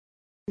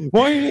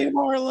Why you need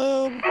more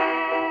lube?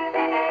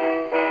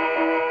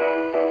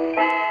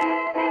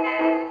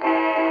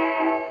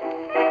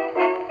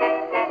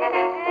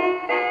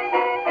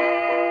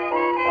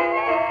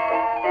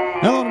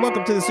 Hello and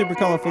welcome to the super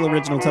colorful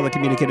original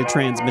telecommunicated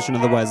transmission,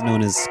 otherwise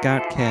known as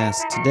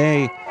Scottcast.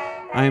 Today,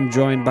 I am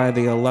joined by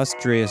the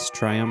illustrious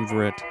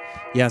triumvirate,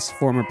 yes,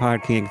 former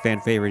Pod King fan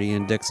favorite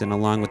Ian Dixon,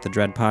 along with the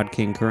Dread Pod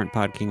King, current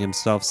Pod King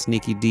himself,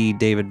 Sneaky D,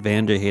 David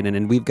Vanderhayden,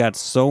 and we've got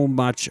so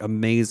much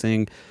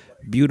amazing,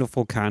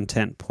 beautiful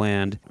content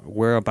planned.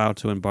 We're about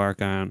to embark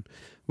on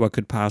what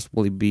could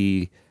possibly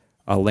be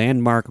a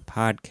landmark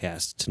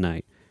podcast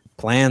tonight.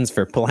 Plans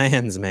for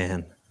plans,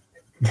 man.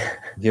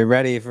 You're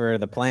ready for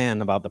the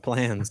plan about the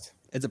plans.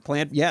 It's a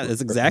plan. Yeah,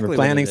 it's exactly We're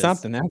planning what it is.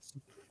 something. That's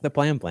the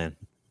plan.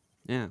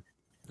 Yeah.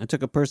 I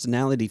took a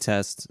personality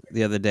test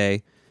the other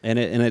day, and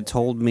it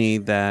told me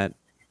that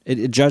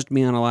it judged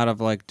me on a lot of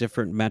like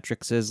different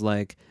metrics. Is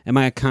like, am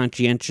I a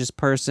conscientious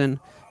person?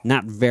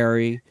 Not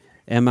very.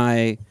 Am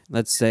I,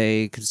 let's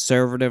say,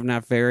 conservative?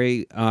 Not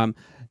very. Am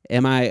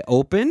I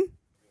open?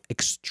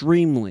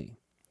 Extremely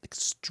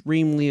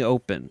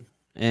open.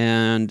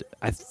 And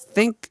I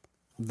think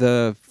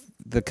the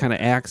kind of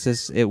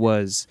axis it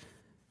was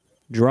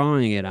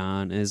drawing it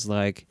on is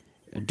like,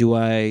 do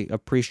I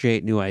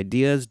appreciate new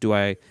ideas? Do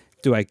I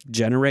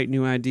generate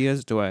new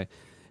ideas? Do I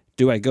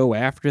go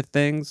after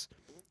things?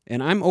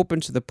 And I'm open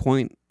to the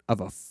point of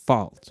a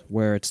fault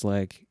where it's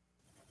like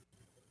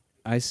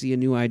I see a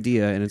new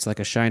idea and it's like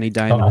a shiny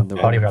diamond in the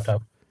rough. Audio wrapped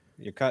up.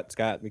 You're cut,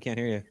 Scott. We can't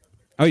hear you.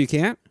 Oh, you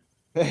can't?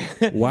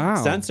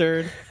 Wow.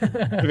 Censored.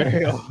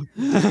 Yeah,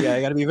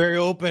 you got to be very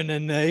open,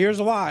 and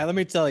here's why. Let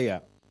me tell you.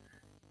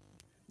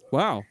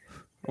 Wow.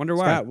 Wonder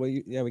why. Scott,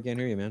 we can't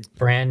hear you, man.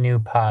 Brand new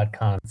pod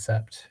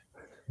concept.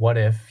 What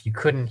if you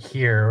couldn't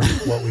hear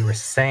what we were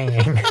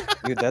saying?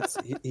 Dude,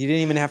 he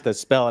didn't even have to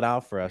spell it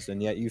out for us,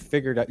 and yet you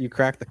figured out, you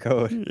cracked the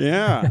code.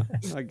 Yeah,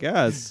 I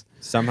guess.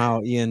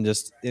 Somehow Ian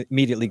just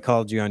immediately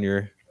called you on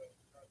your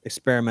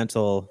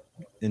experimental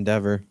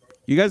endeavor.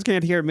 You guys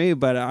can't hear me,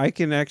 but I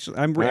can actually.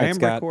 I am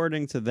Scott.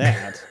 recording to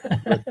that.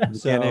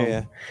 Can't hear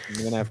you.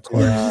 You're gonna have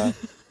to.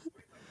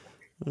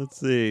 Let's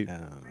see. Is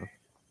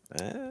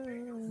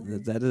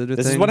that a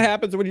This thing? is what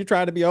happens when you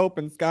try to be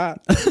open, Scott.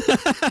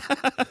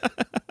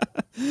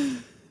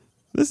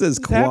 This is This happens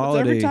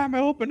quality. every time I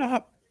open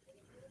up.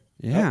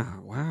 Yeah.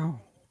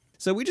 Wow.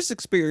 So we just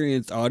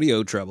experienced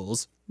audio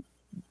troubles.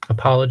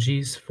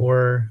 Apologies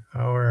for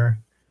our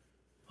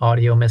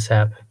audio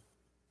mishap.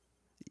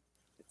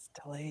 It's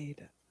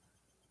delayed.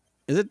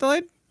 Is it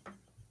delayed?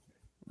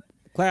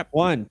 Clap.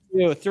 1,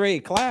 2, 3,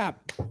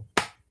 clap.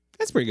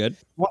 That's pretty good.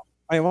 Wait,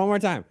 one more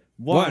time.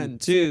 1,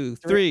 2,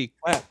 3.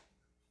 clap.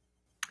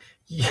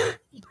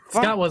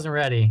 Scott wasn't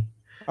ready.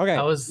 Okay,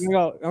 I was- here we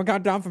go. I'll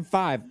count down from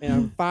 5.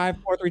 5,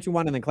 4, 3, 2,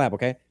 1, and then clap.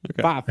 Okay.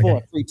 Okay. 5, 4,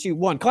 Okay. 3, 2,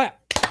 1, clap.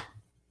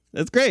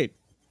 That's great.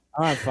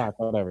 All right, 5,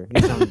 whatever.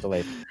 He sounded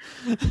delayed.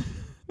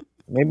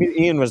 Maybe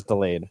Ian was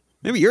delayed.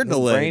 Maybe you're His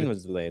delayed. brain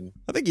was delayed.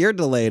 I think you're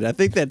delayed. I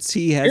think that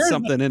T has You're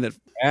something in it.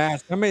 Yeah,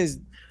 somebody's.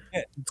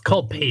 It's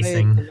called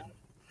pacing.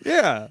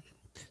 Yeah.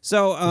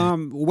 So,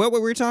 what were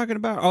we talking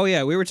about? Oh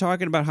yeah, we were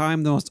talking about how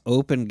I'm the most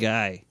open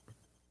guy.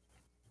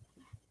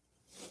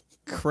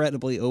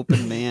 Incredibly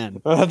open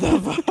man. What the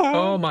fuck?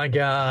 Oh my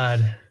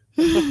god.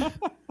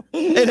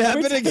 It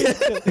happened again.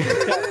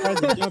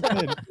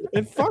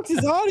 It fucked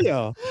his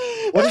audio.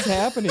 What is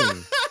happening?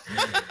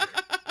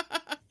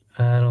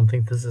 I don't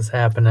think this is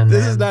happening.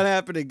 This man. is not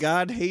happening.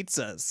 God hates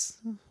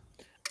us.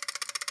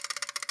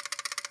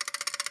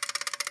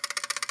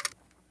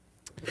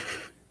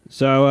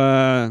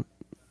 So,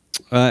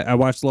 I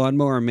watched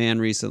Lawnmower Man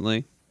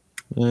recently.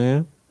 Oh,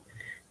 yeah.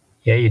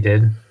 Yeah, you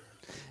did.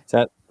 Is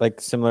that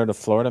like similar to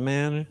Florida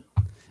Man?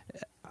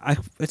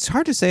 It's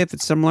hard to say if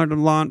it's similar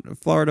to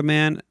Florida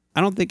Man.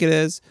 I don't think it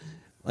is.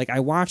 Like, I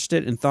watched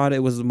it and thought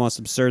it was the most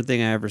absurd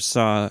thing I ever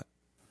saw.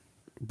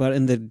 But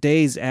in the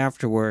days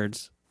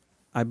afterwards,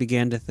 I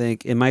began to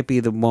think it might be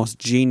the most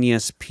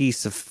genius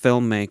piece of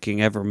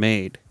filmmaking ever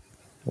made.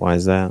 Why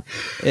is that?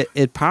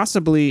 It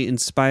possibly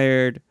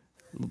inspired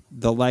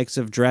the likes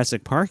of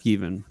Jurassic Park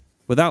even.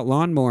 Without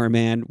Lawnmower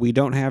Man, we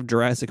don't have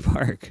Jurassic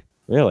Park.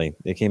 Really?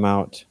 It came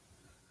out.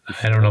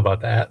 I don't know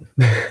about that.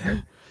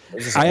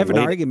 I have an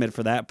argument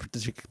for that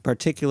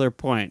particular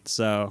point.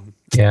 So,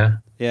 Yeah.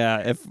 yeah,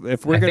 if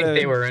we're I going think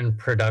they were in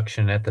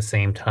production at the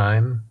same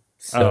time.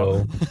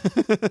 So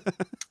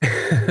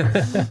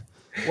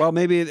well,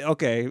 maybe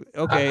okay.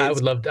 I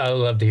would love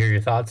to hear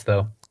your thoughts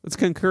though. It's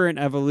concurrent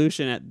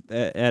evolution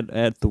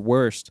at the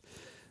worst.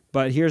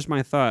 But here's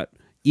my thought.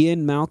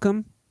 Ian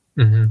Malcolm,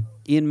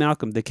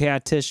 the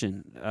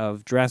chaotician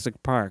of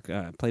Jurassic Park,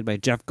 played by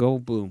Jeff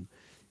Goldblum.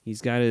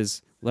 He's got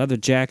his leather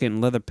jacket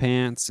and leather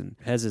pants and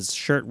has his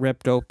shirt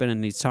ripped open,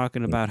 and he's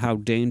talking about how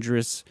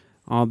dangerous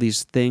all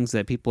these things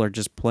that people are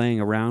just playing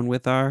around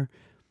with are.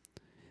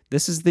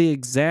 This is the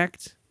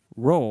exact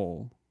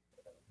role.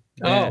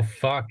 Oh,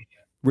 fuck.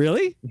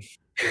 Really?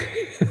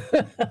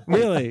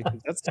 Really?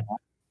 That's Did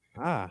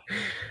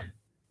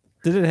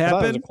it I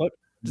thought it was happen? a clip.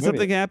 Did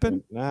something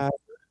happen? Nah.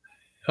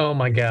 Oh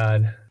my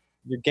god.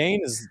 Your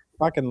gain is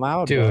fucking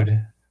loud, bro.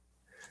 Dude.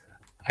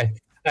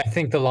 I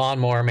think the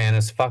lawnmower man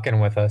is fucking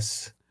with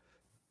us.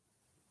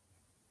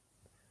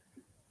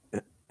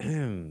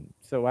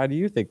 So why do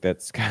you think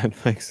that Scott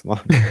likes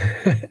long?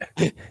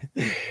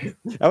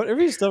 Are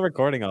we still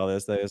recording all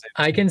this? Though?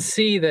 I can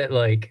see that,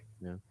 like,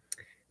 Yeah.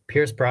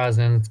 Pierce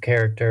Brosnan's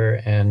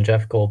character and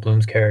Jeff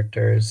Goldblum's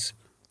characters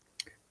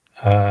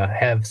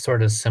have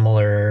sort of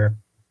similar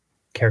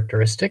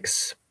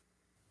characteristics.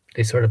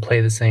 They sort of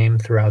play the same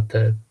throughout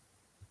the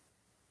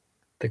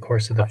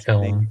course of the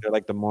film. They're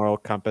like the moral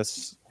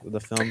compass of the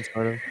film,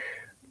 sort of.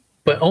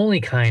 But only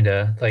kind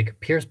of. Like,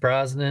 Pierce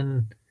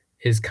Brosnan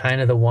is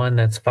kind of the one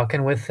that's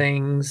fucking with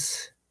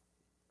things.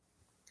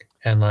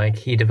 And, like,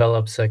 he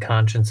develops a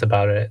conscience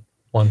about it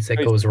once it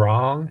goes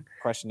wrong.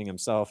 Questioning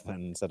himself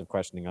instead of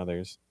questioning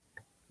others.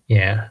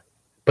 Yeah.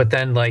 But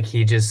then, like,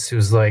 he just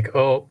was like,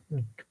 oh,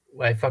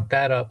 I fucked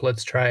that up.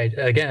 Let's try it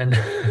again.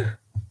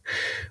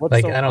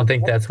 I don't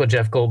think that's what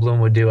Jeff Goldblum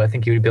would do. I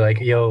think he would be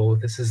like, yo,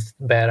 this is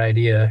a bad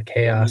idea.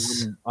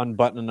 Chaos.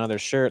 Unbutton another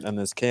shirt on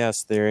this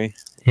chaos theory.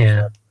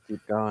 Yeah.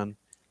 Keep going.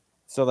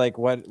 So, like,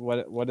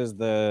 what is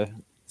the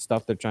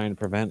stuff they're trying to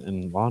prevent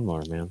in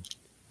Lawnmower Man?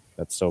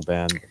 That's so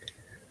bad.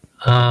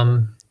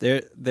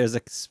 There's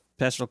a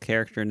special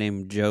character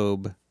named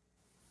Job.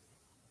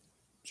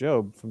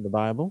 Job from the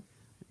Bible?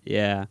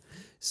 Yeah.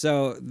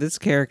 So this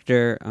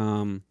character,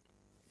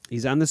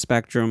 he's on the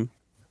spectrum.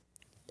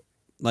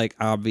 Like,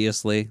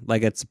 obviously,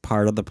 like it's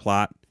part of the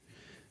plot.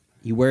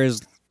 He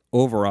wears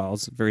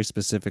overalls, very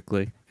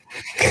specifically.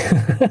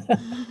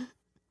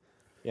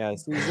 Yeah,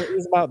 so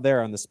he's about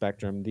there on the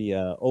spectrum. The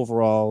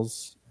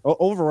overalls.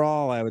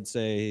 Overall, I would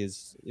say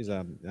he's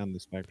on the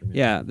spectrum.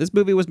 Yeah, this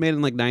movie was made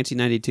in like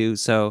 1992.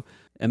 So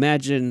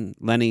imagine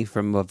Lenny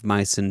from Of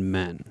Mice and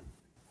Men.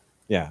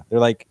 Yeah, they're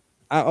like,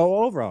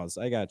 overalls.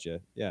 I got you.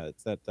 Yeah,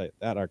 it's that type,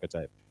 that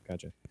archetype.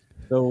 Gotcha.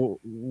 So,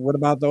 what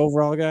about the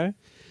overall guy?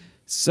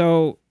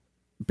 So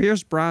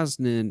Pierce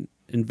Brosnan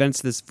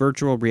invents this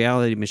virtual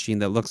reality machine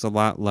that looks a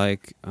lot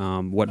like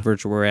what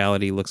virtual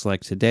reality looks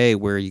like today,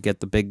 where you get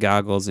the big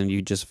goggles and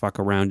you just fuck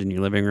around in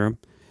your living room.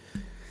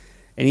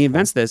 And he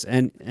invents this,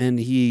 and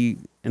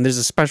there's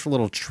a special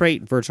little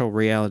trait virtual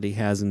reality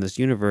has in this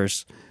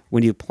universe.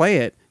 When you play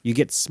it, you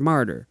get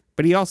smarter,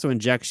 but he also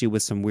injects you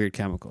with some weird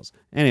chemicals.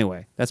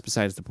 Anyway, that's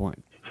besides the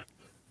point.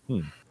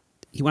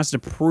 He wants to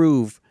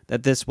prove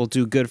that this will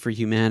do good for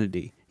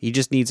humanity. He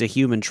just needs a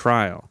human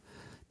trial.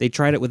 They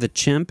tried it with a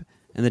chimp,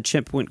 and the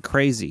chimp went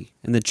crazy,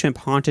 and the chimp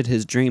haunted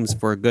his dreams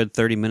for a good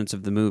 30 minutes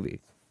of the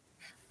movie.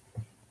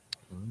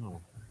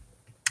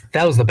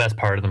 That was the best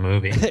part of the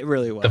movie. It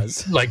really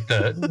was.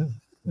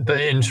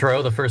 The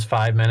intro, the first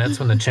 5 minutes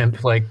when the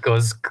chimp like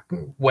goes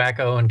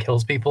wacko and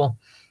kills people.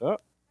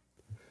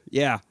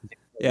 Yeah. Is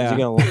he Yeah.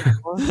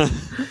 gonna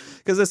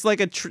Because it's like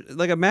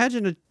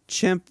imagine a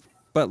chimp,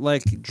 but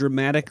like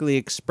dramatically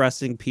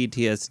expressing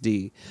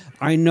PTSD.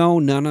 I know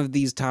none of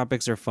these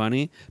topics are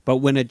funny, but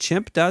when a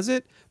chimp does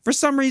it, for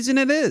some reason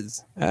it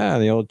is.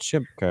 the old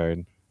chimp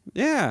card.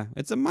 Yeah,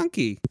 it's a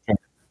monkey. But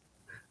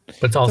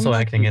it's also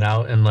acting it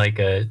out in like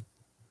a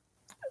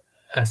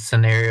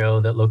scenario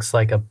that looks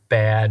like a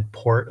bad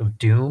port of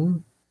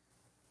Doom.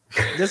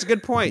 That's a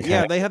good point.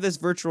 Yeah, they have this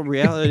virtual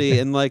reality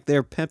and like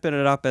they're pimping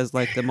it up as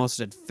like the most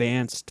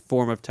advanced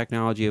form of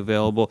technology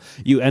available.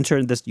 You enter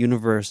in this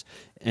universe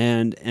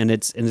and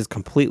it's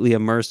completely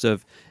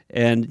immersive,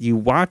 and you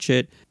watch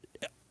it.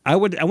 I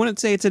wouldn't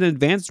say it's an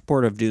advanced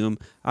port of Doom.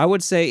 I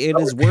would say it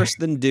is worse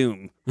than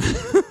Doom.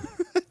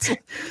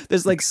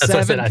 There's like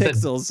 7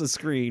 pixels a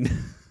screen.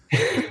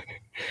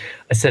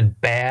 I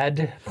said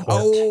bad port.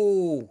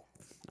 Oh,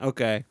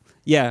 okay.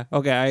 Yeah,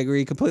 okay, I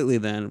agree completely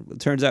then. It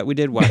turns out we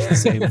did watch the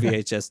same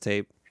VHS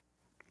tape.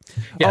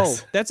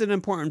 Yes. Oh, that's an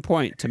important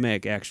point to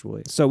make,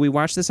 actually. So we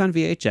watched this on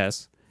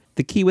VHS.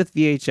 The key with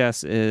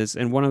VHS is,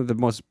 and one of the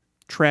most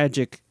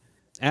tragic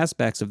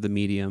aspects of the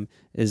medium,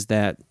 is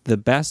that the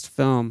best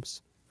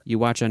films you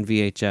watch on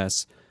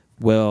VHS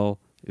will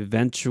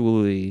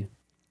eventually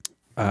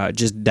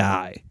just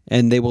die.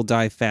 And they will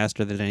die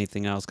faster than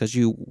anything else because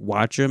you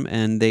watch them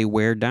and they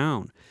wear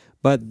down.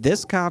 But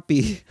this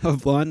copy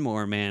of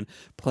Lawnmower Man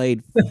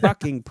played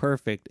fucking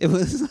perfect. It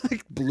was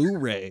like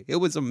Blu-ray. It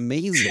was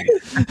amazing.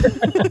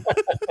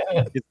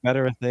 It's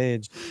better with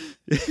age.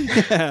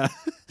 Yeah.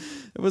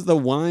 It was the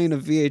wine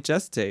of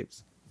VHS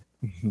tapes.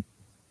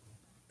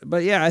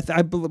 But yeah,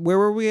 where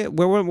were we at?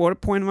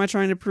 What point am I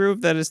trying to prove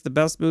that it's the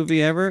best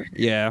movie ever?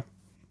 Yeah.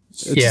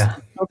 Yeah.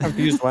 I'm so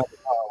confused why they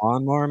call it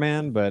Lawnmower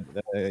Man, but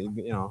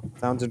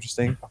sounds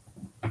interesting.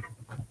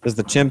 Does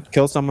the chimp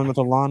kill someone with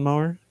a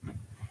lawnmower?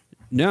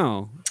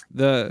 No.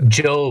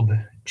 Job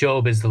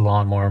is the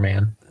lawnmower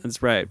man.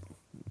 That's right.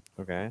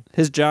 Okay.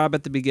 His job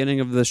at the beginning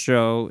of the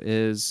show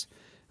is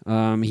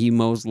he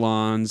mows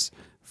lawns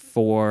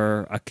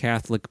for a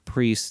Catholic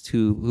priest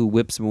who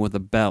whips him with a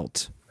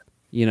belt,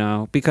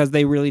 because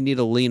they really need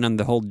to lean on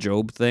the whole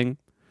Job thing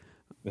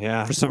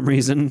Yeah. for some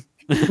reason.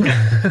 Well,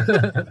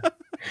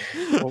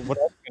 what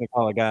else are you gonna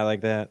call a guy like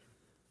that?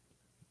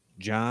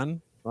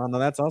 John? Well, no,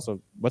 that's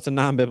also what's a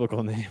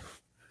non-biblical name?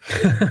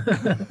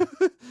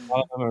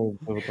 All of them are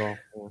biblical.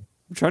 Yeah.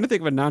 I'm trying to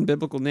think of a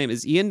non-biblical name.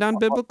 Is Ian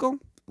non-biblical?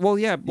 Well,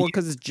 yeah, well,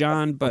 because it's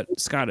John, but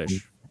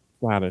Scottish.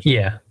 Scottish.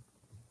 Yeah,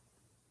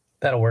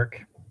 that'll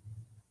work.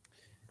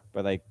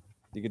 But like,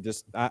 you could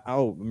just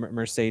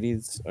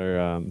Mercedes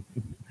or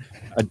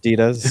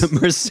Adidas.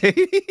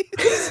 Mercedes,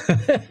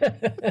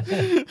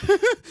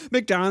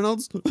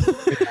 McDonald's,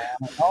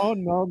 Oh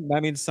no,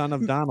 that means son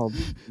of Donald.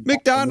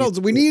 McDonald's.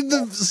 We need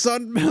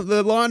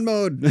the lawn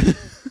mowed.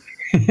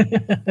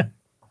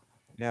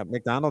 Yeah,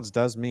 McDonald's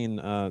does mean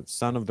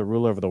son of the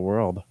ruler of the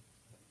world.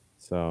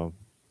 So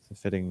it's a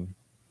fitting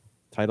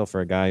title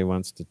for a guy who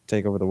wants to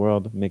take over the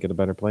world, make it a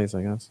better place,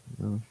 I guess.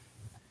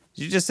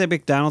 Did you just say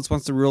McDonald's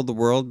wants to rule the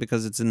world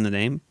because it's in the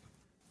name?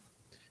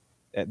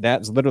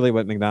 That's literally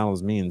what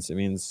McDonald's means. It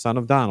means son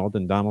of Donald,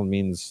 and Donald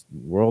means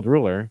world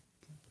ruler.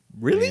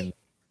 Really? And,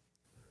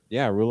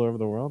 yeah, ruler of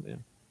the world. Yeah.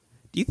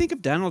 Do you think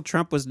if Donald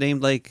Trump was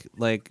named like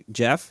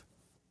Jeff,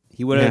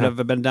 he would Yeah.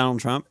 have been Donald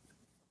Trump?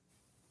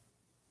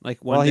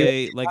 Like one Well, he-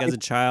 day, like as a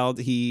child,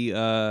 he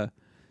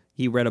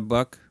read a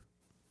book,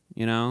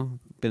 you know,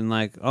 been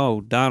like,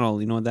 oh,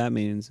 Donald, you know what that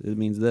means? It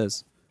means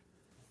this,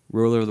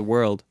 ruler of the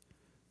world.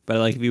 But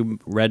like if you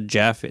read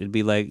Jeff, it'd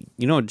be like,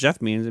 you know what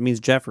Jeff means? It means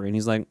Jeffrey, and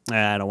he's like,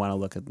 I don't want to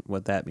look at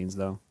what that means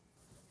though.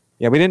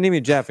 Yeah, we didn't name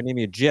you Jeff. We named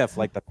you Jif,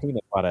 like the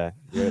peanut butter.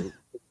 You're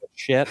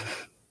shit.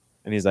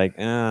 And he's like,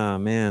 oh,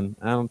 man,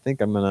 I don't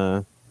think I'm going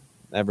to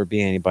ever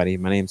be anybody.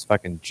 My name's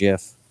fucking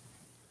Jif.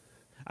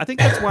 I think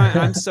that's why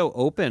I'm so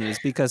open, is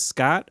because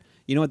Scott,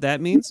 you know what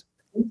that means?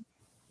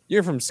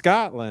 You're from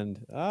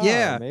Scotland. Oh,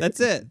 Yeah, maybe. that's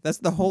it. That's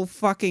the whole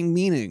fucking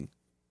meaning.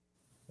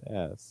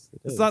 Yes.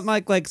 It It's is. not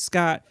like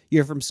Scott,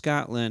 you're from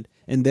Scotland,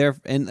 and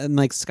and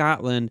like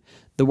Scotland,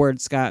 the word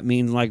Scott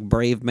means like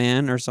brave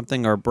man or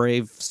something, or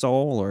brave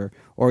soul,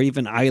 or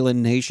even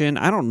island nation.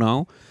 I don't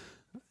know.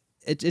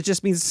 It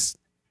just means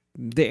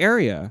the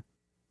area.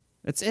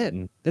 That's it.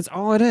 Mm. That's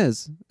all it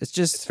is. It's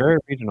It's very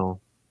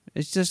regional.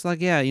 just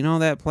like, yeah, you know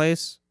that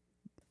place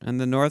on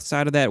the north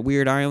side of that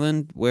weird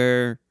island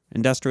where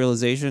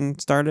industrialization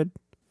started?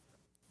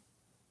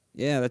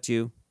 Yeah, that's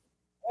you.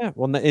 Yeah.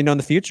 Well, in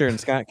the future in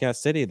Scott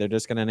Cast City, they're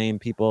just going to name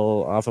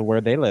people off of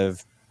where they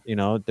live. You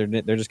know, they're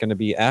just going to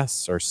be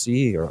S or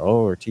C or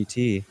O or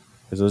TT,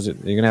 because you're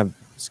going to have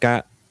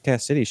Scott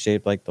Cast City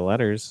shaped like the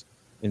letters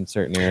in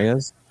certain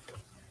areas,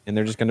 and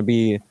they're just going to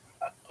be.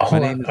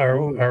 Hold name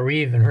on, is- are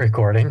we even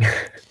recording?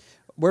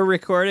 We're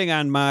recording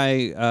on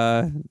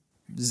my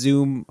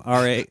Zoom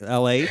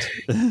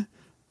L8.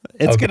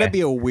 It's Okay. gonna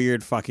be a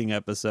weird fucking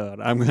episode.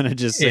 I'm gonna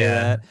just say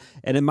Yeah. that,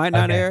 and it might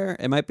not Okay. air.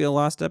 It might be a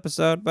lost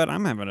episode, but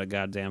I'm having a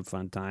goddamn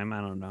fun time. I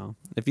don't know.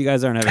 If you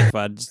guys aren't having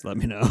fun, just let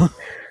me know.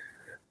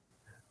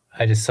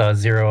 I just saw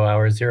 0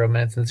 hours, 0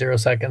 minutes, and 0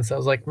 seconds. I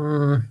was like,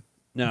 No,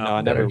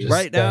 I better never just,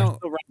 right now,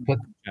 Still running Put-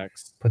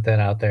 checks. put that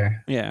out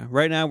there. yeah,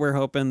 right now we're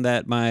hoping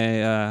that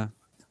my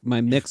my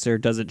mixer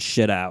doesn't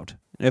shit out.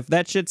 If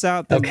that shits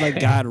out, then like Okay.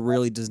 God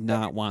really does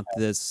not want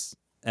this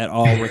at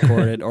all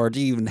recorded or to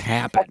even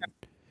happen,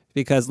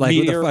 because like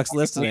who the Meteor- fuck's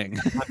listening?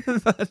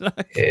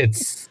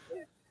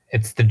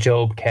 It's the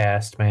Job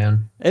cast,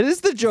 man. It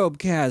is the Job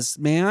cast,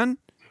 man.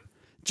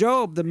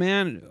 Job, the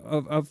man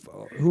of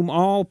whom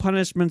all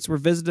punishments were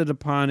visited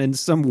upon in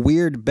some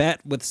weird bet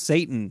with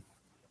Satan.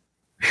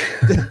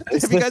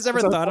 Have you guys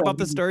ever thought about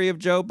the story of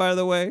Job, by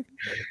the way?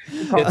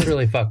 It's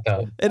really fucked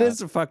up. It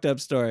is a fucked up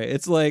story.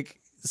 It's like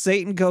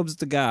Satan comes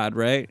to God,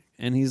 right?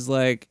 And he's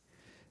like,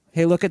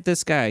 hey, look at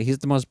this guy. He's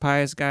the most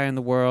pious guy in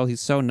the world.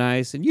 He's so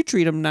nice. And you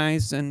treat him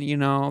nice. And, you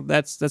know,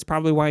 that's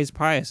probably why he's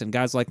pious. And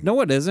God's like,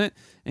 no, it isn't.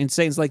 And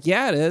Satan's like,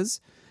 yeah, it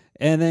is.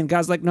 And then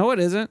God's like, no, it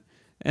isn't.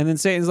 And then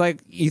Satan's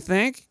like, you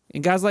think?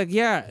 And God's like,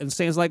 yeah. And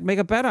Satan's like, make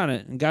a bet on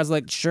it. And God's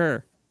like,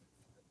 sure.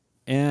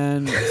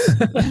 And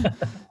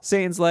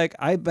Satan's like,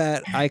 I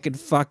bet I could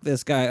fuck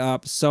this guy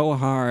up so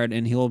hard,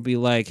 and he'll be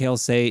like, hail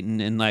Satan,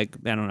 in like,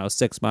 I don't know,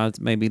 6 months.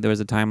 Maybe there was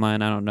a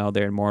timeline. I don't know.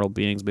 They're immortal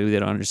beings. Maybe they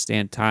don't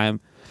understand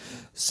time.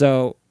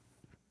 So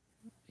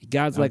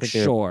God's I don't like, think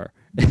they're- sure.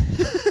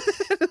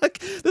 Like,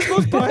 this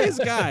most pious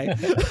guy.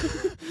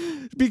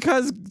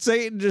 Because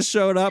Satan just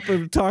showed up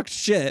and talked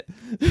shit.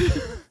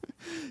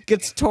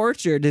 Gets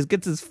tortured,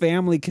 gets his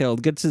family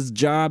killed, gets his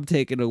job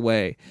taken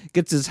away,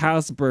 gets his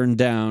house burned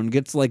down,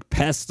 gets like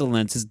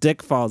pestilence, his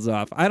dick falls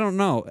off. I don't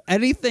know.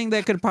 Anything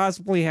that could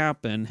possibly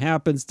happen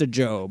happens to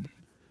Job.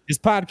 His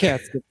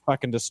podcast gets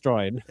fucking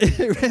destroyed.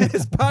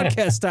 His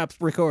podcast stops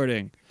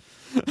recording.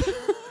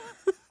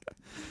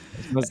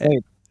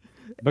 Mistake.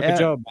 Book Yeah. of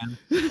Job, man.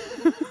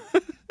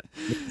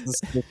 This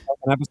fucking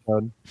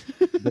episode.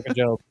 Book of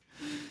Job.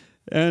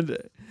 And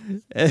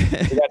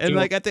Job.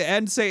 like at the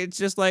end, Satan's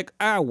just like,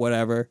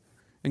 whatever.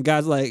 And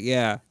God's like,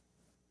 yeah.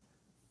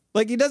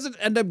 Like he doesn't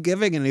end up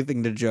giving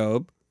anything to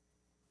Job.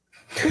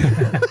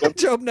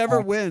 Job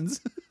never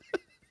wins.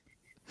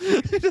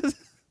 He doesn't-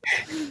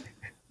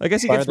 I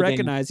guess he Fire gets the game.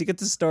 recognized. He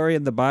gets a story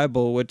in the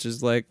Bible, which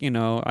is like, you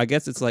know, I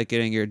guess it's like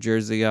getting your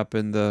jersey up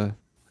in the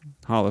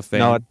Hall of Fame.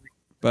 No, it's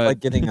but like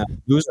getting a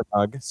loser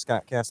mug,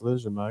 Scott Cast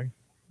loser mug.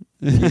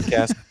 You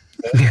cast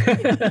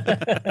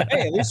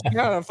Hey, at least you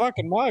got a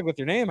fucking mug with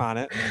your name on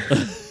it.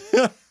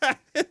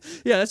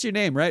 Yeah, that's your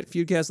name, right?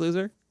 Feudcast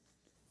loser.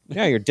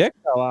 Yeah, your dick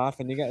fell off,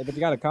 and you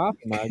got a coffee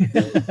mug.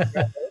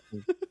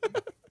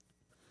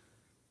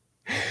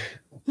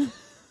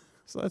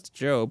 So that's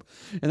Job,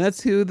 and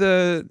that's who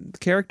the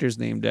character's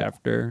named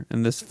after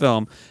in this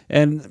film.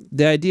 And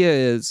the idea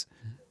is,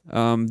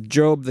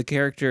 Job, the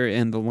character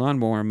in The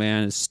Lawnmower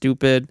Man, is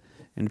stupid,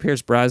 and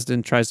Pierce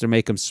Brosnan tries to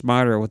make him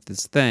smarter with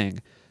this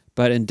thing.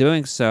 But in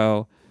doing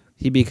so,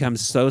 he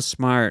becomes so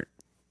smart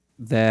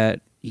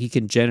that he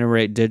can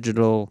generate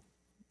digital,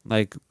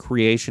 like,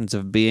 creations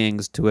of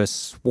beings to a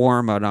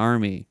swarm, an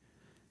army,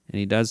 and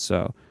he does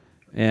so.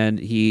 And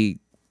he,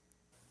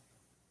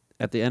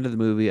 at the end of the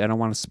movie, I don't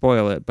want to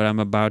spoil it, but I'm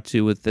about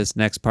to with this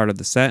next part of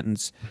the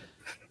sentence.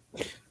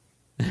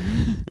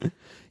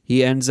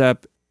 He ends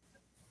up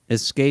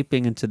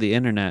escaping into the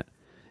internet,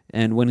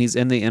 and when he's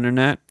in the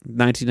internet,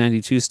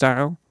 1992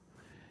 style,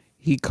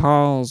 he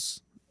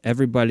calls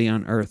everybody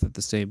on Earth at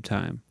the same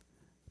time,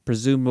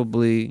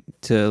 presumably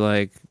to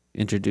like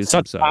introduce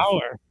Such himself.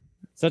 power,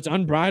 such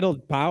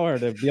unbridled power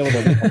to be able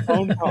to make a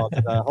phone call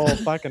to the whole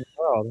fucking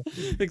world.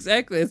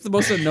 Exactly, it's the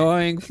most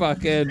annoying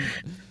fucking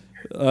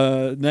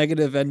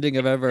negative ending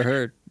I've ever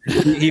heard.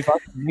 He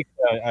fucking makes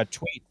a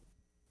tweet.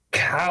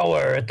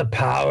 Cower at the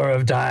power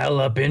of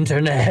dial-up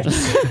internet.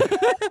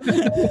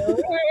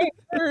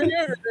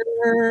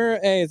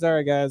 Hey,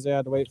 sorry guys, I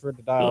had to wait for it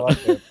to dial up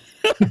there.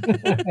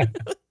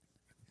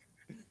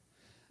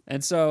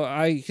 And so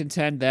I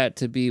contend that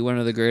to be one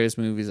of the greatest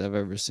movies I've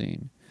ever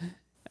seen.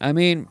 I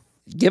mean,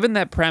 given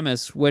that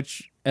premise,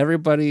 which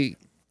everybody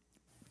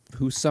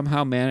who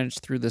somehow managed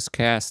through this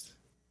cast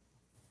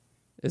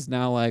is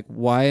now like,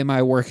 why am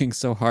I working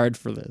so hard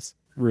for this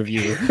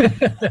review?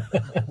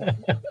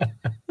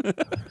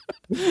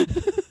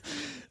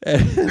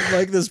 And,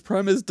 like, this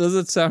premise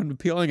doesn't sound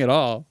appealing at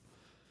all.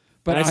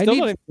 But I I still need,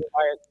 don't even know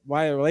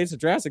why it relates to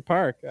Jurassic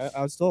Park.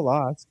 I was still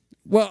lost.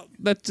 well,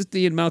 that's just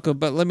Ian Malcolm.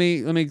 But let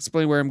me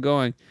explain where I'm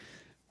going.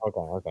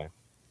 Okay.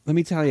 Let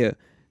me tell you,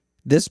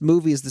 this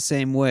movie is the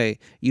same way.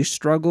 You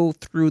struggle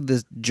through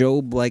this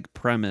Job-like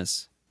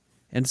premise,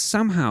 and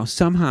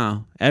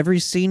somehow, every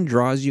scene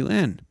draws you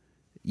in.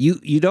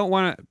 You don't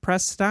want to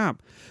press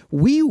stop.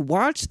 We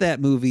watched that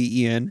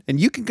movie, Ian, and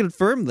you can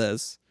confirm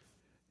this,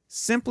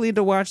 simply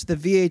to watch the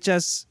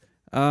VHS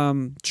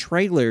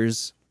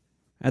trailers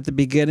at the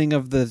beginning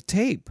of the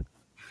tape.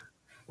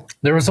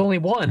 There was only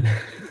one.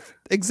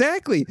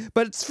 Exactly.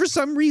 But for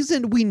some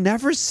reason, we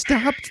never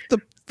stopped the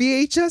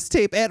VHS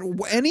tape. At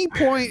any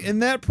point in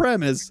that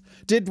premise,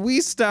 did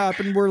we stop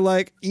and we're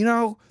like,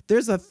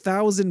 there's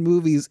 1,000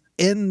 movies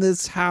in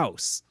this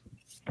house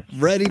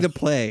ready to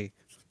play.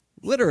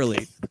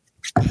 Literally.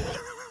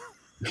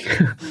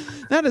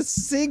 Not a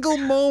single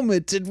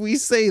moment did we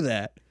say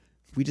that.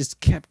 We just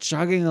kept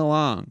chugging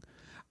along.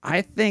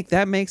 I think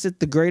that makes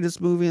it the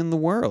greatest movie in the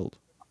world.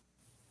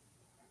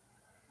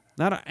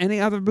 Not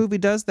any other movie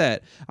does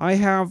that. I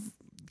have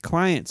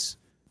clients.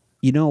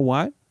 You know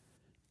what?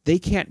 They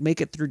can't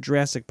make it through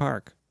Jurassic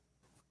Park.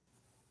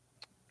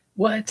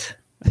 What?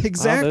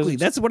 Exactly.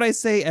 That's what I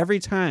say every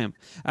time.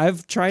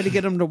 I've tried to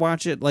get them to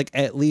watch it like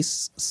at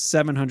least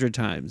 700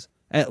 times.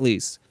 At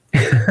least.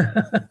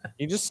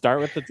 You just start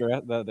with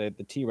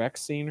the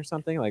T-Rex scene or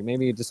something. Like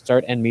maybe you just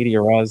start en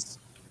media res.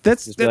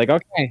 Just be like,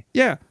 okay,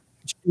 yeah.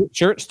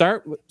 Sure.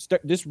 Start.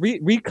 Just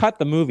recut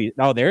the movie.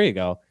 Oh, there you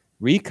go.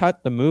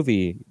 Recut the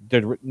movie.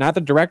 Not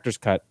the director's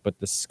cut, but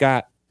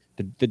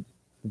the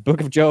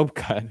Book of Job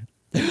cut.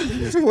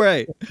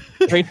 Right.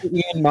 Straight to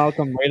Ian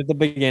Malcolm right at the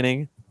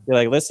beginning. You're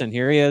like, listen,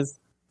 here he is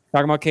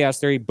talking about chaos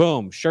theory.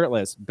 Boom,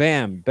 shirtless.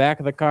 Bam, back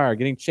of the car,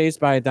 getting chased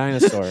by a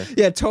dinosaur.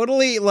 Yeah,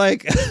 totally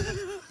like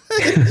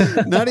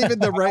not even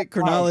the right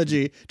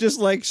chronology. Just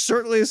like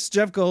shirtless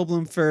Jeff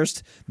Goldblum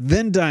first,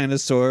 then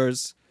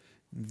dinosaurs,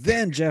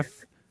 then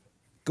Jeff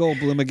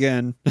Goldblum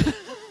again.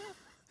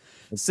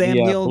 Sam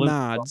Neill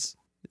nods.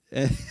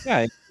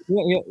 Yeah,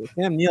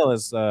 Sam Neill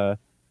is a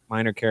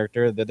minor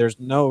character. There's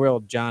no real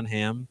John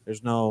Hamm.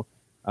 There's no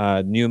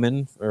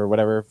Newman or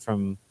whatever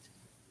from.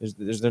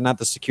 They're not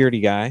the security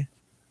guy.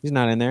 He's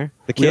not in there.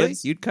 The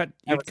kids. Really?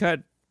 You'd cut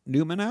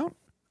Newman out?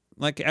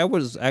 Like I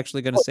was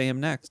actually going to say him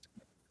next.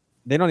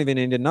 They don't even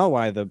need to know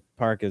why the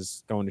park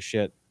is going to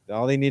shit.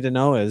 All they need to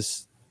know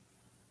is,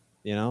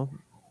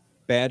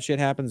 bad shit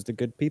happens to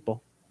good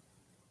people.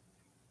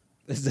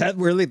 Is that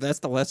really? That's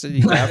the lesson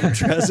you got from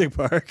Jurassic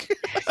Park?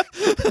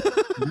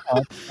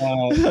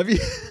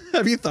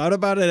 Have you thought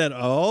about it at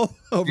all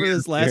over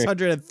this last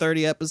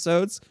 130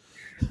 episodes?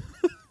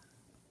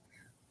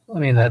 I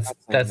mean, that's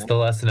the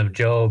lesson of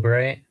Job,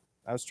 right?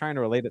 I was trying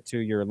to relate it to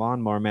your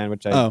Lawnmower Man,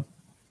 which yeah.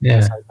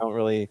 I don't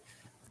really.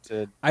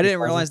 I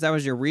didn't realize that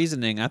was your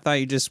reasoning. I thought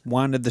you just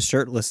wanted the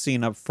shirtless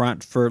scene up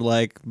front for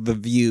like the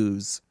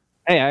views.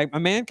 Hey, a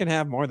man can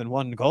have more than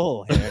one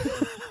goal here.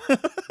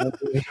 I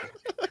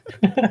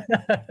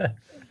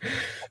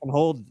can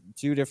hold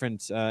two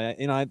different.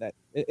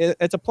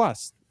 It's a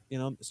plus.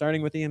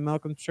 Starting with Ian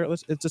Malcolm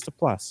shirtless, it's just a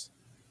plus.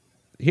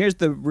 Here's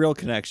the real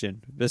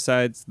connection.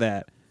 Besides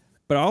that,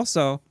 but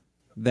also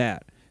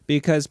that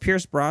because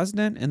Pierce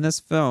Brosnan in this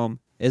film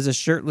is a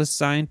shirtless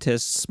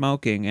scientist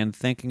smoking and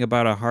thinking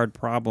about a hard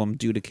problem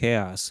due to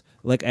chaos,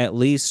 like at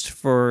least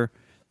for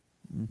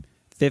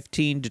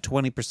 15 to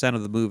 20%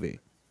 of the movie.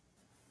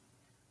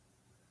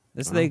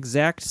 This is the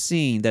exact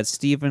scene that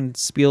Steven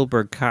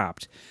Spielberg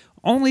copped,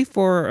 only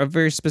for a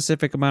very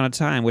specific amount of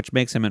time, which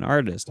makes him an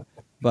artist.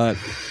 But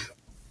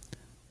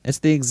it's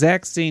the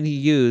exact scene he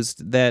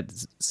used that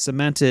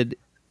cemented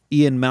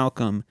Ian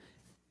Malcolm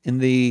in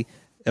the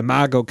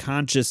imago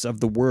conscious of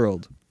the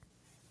world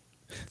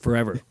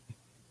forever.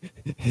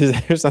 Is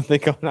there something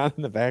going on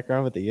in the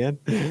background with Ian?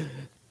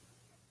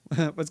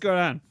 What's going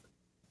on?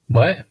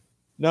 What?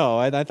 No,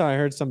 I thought I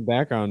heard some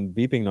background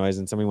beeping noise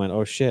and somebody went,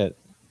 "Oh shit."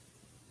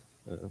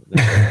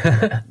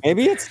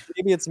 Maybe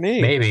it's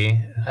me. Maybe.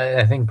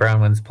 I think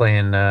Brownwin's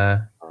playing Oh,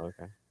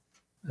 okay.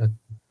 a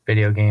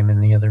video game in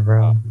the other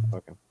room.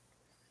 Okay.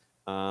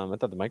 I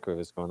thought the microwave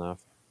was going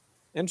off.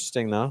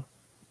 Interesting though.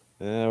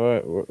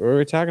 What were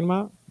we talking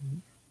about?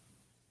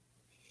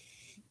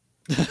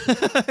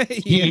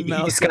 Ian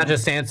Malcolm. Scott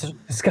just answered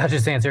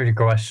your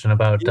question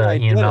about I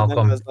Ian did, and then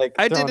Malcolm. was, like,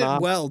 I did thrown it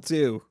off. well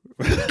too.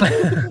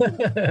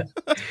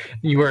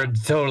 You were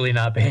totally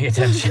not paying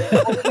attention.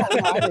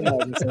 I didn't know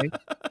what you were saying.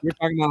 You're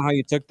talking about how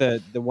you took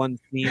the one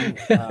scene,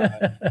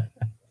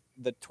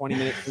 the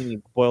 20-minute scene,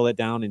 you boil it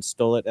down and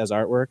stole it as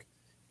artwork.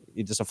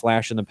 You just a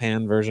flash in the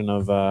pan version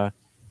of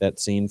that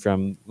scene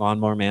from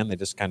Lawnmower Man. They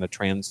just kind of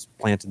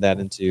transplanted that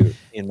into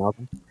Ian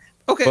Malcolm.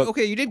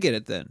 Okay, you did get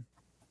it then.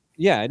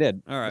 Yeah, I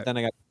did. All right. But then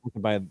I got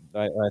taken by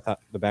I thought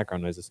the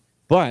background noises.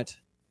 But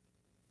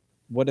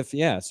what if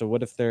So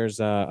what if there's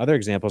other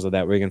examples of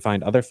that where you can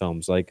find other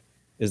films? Like,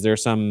 is there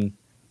some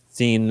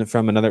scene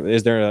from another?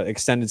 Is there an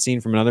extended scene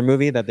from another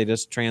movie that they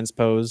just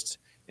transposed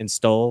and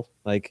stole?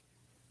 Like,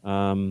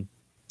 some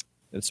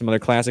other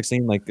classic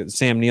scene, like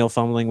Sam Neill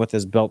fumbling with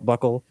his belt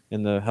buckle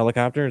in the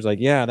helicopter. It's like,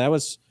 yeah,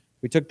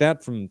 we took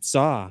that from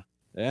Saw.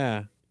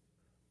 Yeah.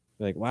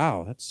 Like,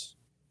 wow, that's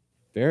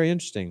very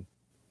interesting.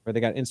 Where they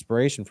got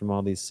inspiration from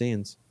all these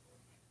scenes.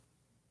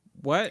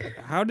 What?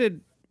 How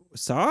did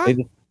Saw? They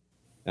just-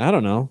 I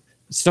don't know.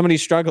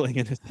 Somebody's struggling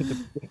and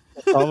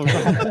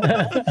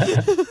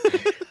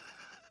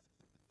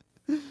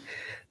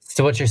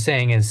So what you're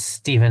saying is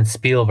Steven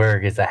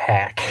Spielberg is a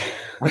hack.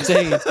 I'm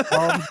saying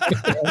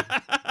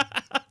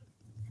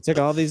took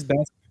all these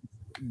best,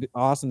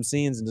 awesome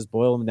scenes and just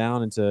boiled them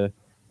down into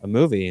a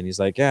movie. And he's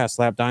like, yeah,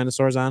 slap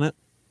dinosaurs on it,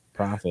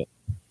 profit.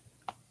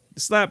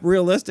 Slap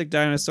realistic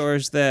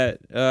dinosaurs that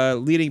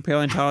leading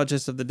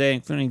paleontologists of the day,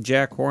 including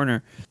Jack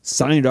Horner,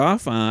 signed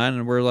off on,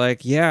 and were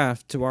like, yeah,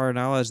 to our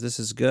knowledge, this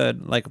is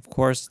good. Like, of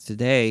course,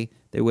 today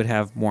they would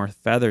have more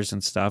feathers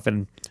and stuff.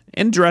 And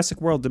in Jurassic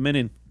World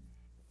Dominion,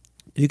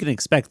 you can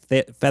expect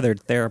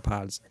feathered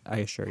theropods, I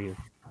assure you.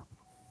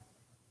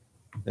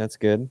 That's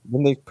good.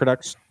 When the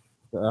production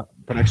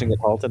get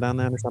halted on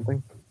that or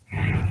something?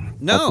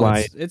 No,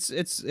 why-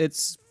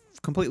 it's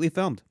completely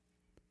filmed.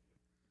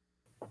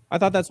 I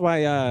thought that's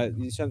why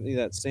you sent me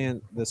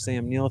the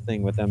Sam Neill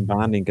thing with them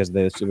bonding because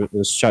it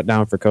was shut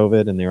down for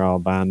COVID and they're all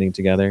bonding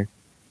together.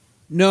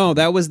 No,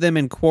 that was them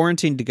in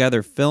quarantine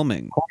together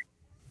filming.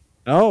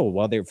 Oh,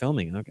 while they were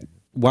filming. Okay.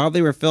 While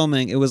they were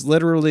filming, it was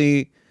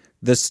literally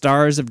the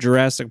stars of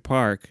Jurassic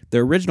Park, the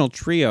original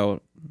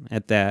trio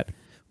at that,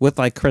 with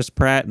like Chris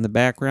Pratt in the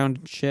background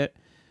and shit,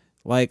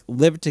 like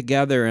lived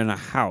together in a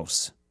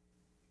house.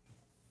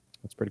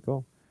 That's pretty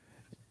cool.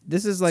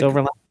 This is like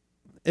Silver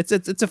it's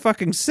a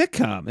fucking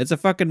sitcom. It's a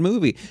fucking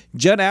movie.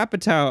 Judd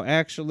Apatow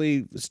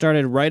actually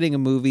started writing a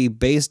movie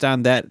based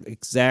on that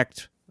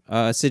exact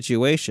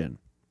situation.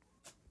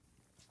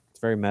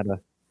 It's very meta.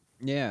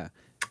 Yeah,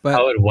 I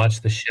but would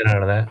watch the shit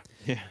out of that.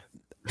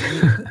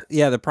 Yeah.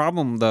 yeah, the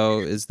problem though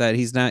is that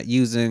he's not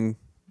using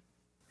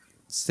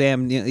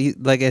Sam Neill.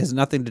 Like, it has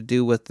nothing to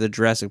do with the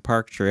Jurassic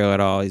Park trio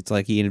at all. It's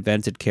like he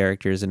invented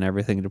characters and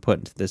everything to put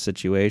into this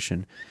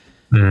situation.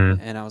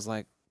 And I was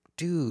like,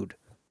 dude,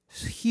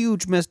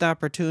 huge missed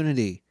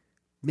opportunity.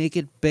 Make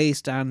it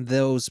based on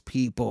those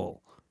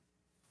people.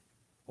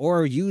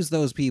 Or use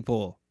those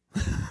people.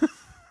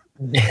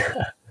 You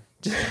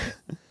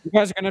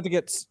guys are gonna have to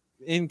get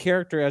in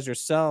character as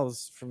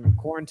yourselves from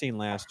quarantine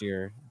last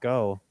year.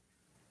 Go.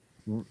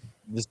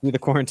 Just do the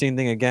quarantine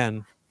thing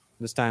again.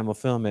 This time we'll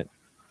film it.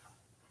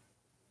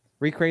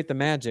 Recreate the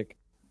magic.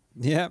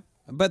 Yeah,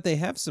 but they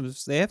have some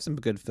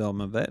good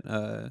film of it.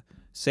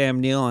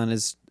 Sam Neill on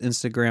his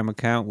Instagram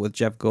account with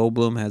Jeff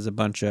Goldblum has a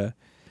bunch of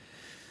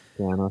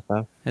Piano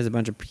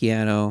stuff.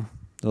 piano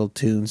little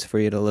tunes for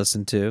you to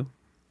listen to.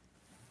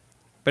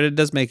 But it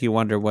does make you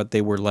wonder what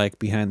they were like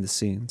behind the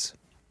scenes.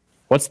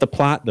 What's the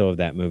plot though of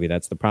that movie?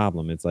 That's the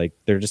problem. It's like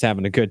they're just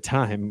having a good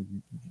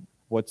time.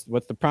 What's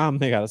the problem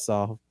they gotta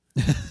solve?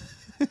 This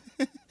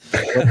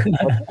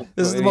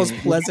is the most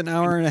pleasant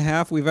hour and a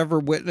half we've ever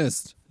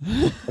witnessed.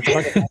 No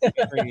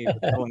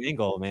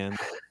angle, man.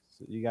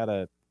 You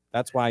gotta.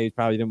 That's why you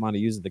probably didn't want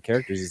to use the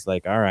characters. It's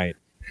like, all right,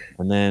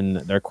 and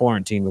then their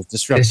quarantine was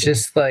disrupted. It's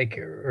just like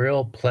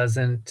real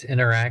pleasant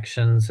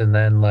interactions and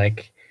then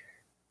like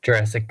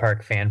Jurassic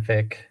Park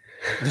fanfic.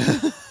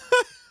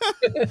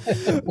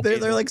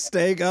 They're like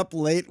staying up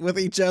late with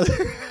each other,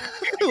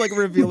 like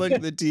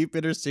revealing the deep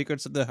inner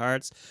secrets of their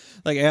hearts.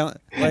 Like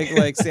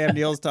like Sam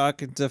Neill's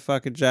talking to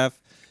fucking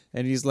Jeff,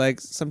 and he's like,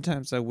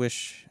 "Sometimes I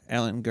wish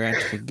Alan Grant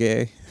were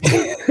gay,"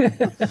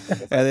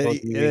 and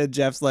then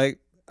Jeff's like,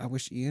 "I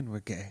wish Ian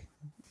were gay."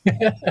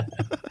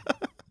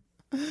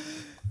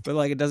 But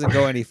like it doesn't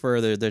go any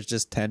further. There's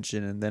just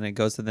tension, and then it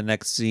goes to the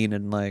next scene,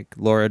 and like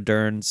Laura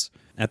Dern's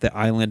at the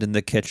island in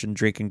the kitchen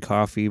drinking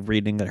coffee,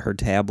 reading her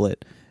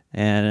tablet,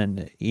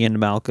 and Ian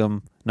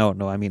Malcolm. No,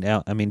 I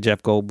mean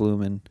Jeff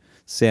Goldblum and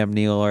Sam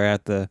Neill are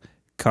at the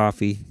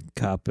coffee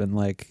cup, and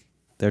like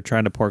they're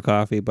trying to pour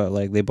coffee, but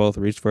like they both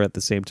reach for it at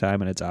the same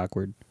time, and it's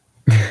awkward.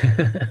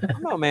 I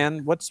don't know,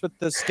 man. What's with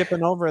the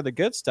skipping over the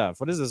good stuff?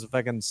 What is this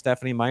fucking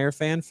Stephanie Meyer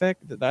fanfic?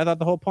 I thought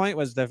the whole point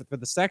was for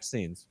the sex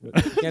scenes.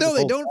 No,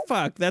 they don't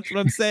fuck. That's what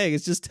I'm saying.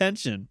 It's just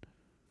tension.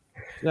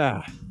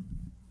 Yeah.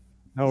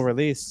 No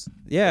release.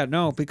 Yeah,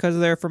 no, because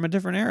they're from a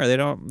different era. They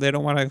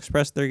don't want to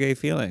express their gay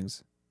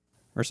feelings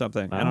or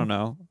something. I don't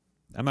know.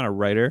 I'm not a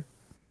writer.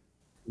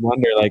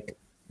 Wonder like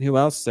who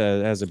else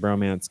has a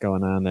bromance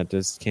going on that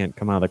just can't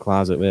come out of the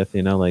closet with,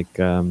 you know, like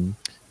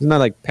isn't that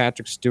like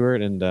Patrick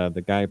Stewart and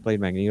the guy who played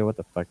Magneto? What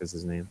the fuck is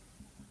his name?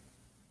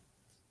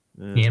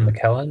 Ian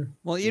McKellen.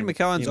 Well, Ian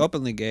McKellen's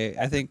openly gay.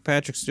 I think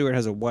Patrick Stewart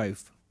has a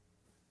wife.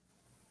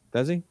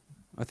 Does he?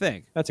 I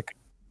think.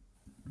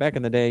 Back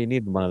in the day, you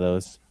needed one of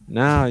those.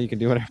 Now you can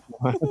do whatever you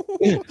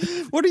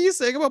want. What are you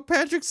saying about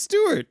Patrick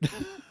Stewart?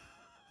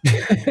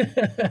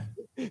 I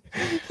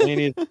mean,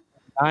 he's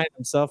dying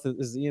himself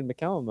as Ian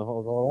McKellen the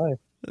whole life.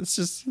 It's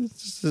just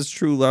his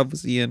true love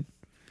was Ian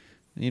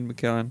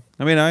McKellen.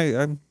 I mean,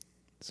 I'm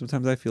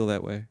sometimes I feel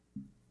that way,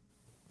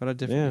 but a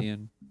different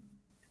Ian.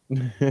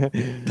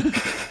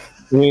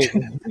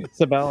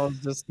 Sabella's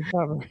just the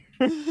cover.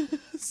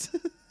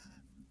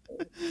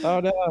 Oh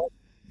no!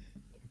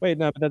 Wait,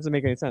 no, but that doesn't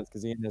make any sense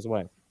because Ian has a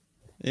wife.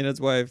 Ian has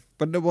a wife,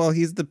 but no, well,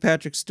 he's the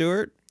Patrick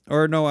Stewart,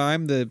 or no,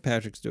 I'm the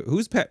Patrick Stewart.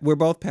 We're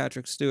both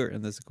Patrick Stewart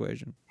in this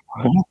equation.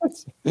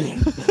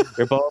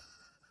 We're both.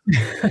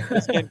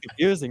 It's getting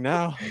confusing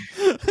now.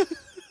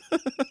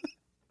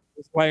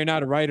 That's why you're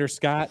not a writer,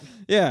 Scott.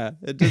 Yeah,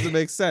 it doesn't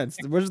make sense.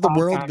 Where's the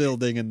world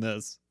building in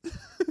this?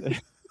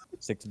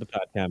 Stick to the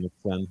pod comics,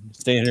 son.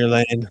 Stay in your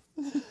lane.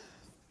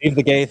 Leave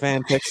the gay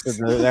fan fics to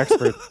the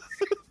experts.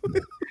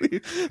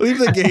 Leave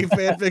the gay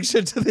fan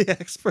fiction to the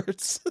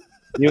experts.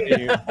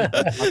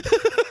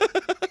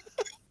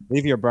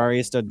 Leave your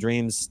barista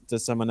dreams to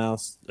someone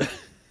else.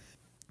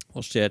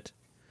 Well, shit.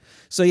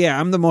 So yeah,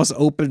 I'm the most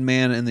open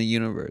man in the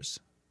universe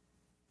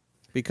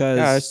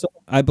because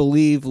I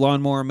believe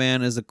Lawnmower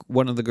Man is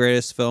one of the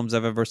greatest films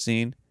I've ever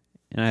seen,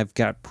 and I've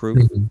got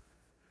proof.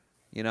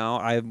 You know,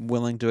 I'm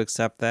willing to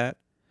accept that.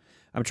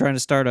 I'm trying to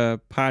start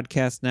a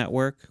podcast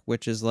network,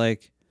 which is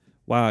like,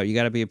 wow, you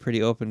got to be a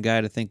pretty open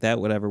guy to think that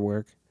would ever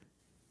work.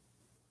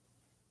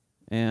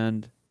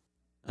 And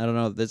I don't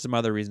know, there's some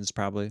other reasons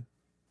probably.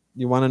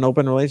 You want an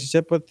open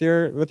relationship with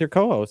your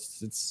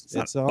co-hosts?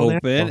 It's all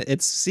open. Natural.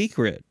 It's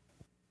secret.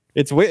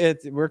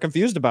 We're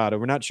confused about it.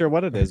 We're not sure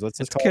what it is. Let's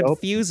just call it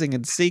confusing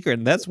and secret,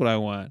 and that's what I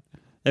want.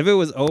 If it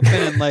was open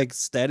and like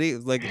steady,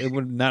 like it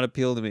would not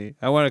appeal to me.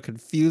 I want a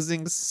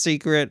confusing,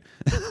 secret,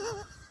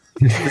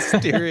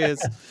 mysterious.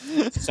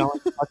 Sound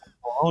like fucking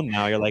alone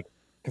now. You're like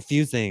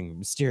confusing,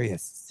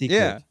 mysterious, secret.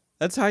 Yeah,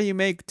 that's how you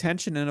make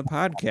tension in a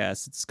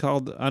podcast. It's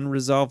called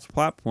unresolved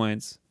plot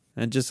points,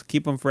 and just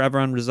keep them forever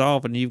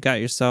unresolved, and you've got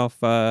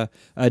yourself a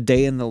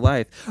day in the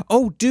life.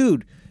 Oh,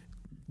 dude,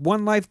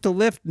 One Life to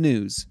Live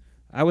news.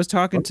 I was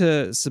talking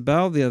to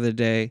Sibel the other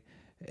day,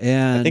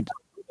 and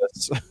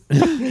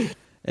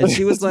and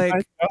she was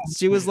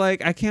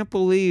like, I can't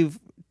believe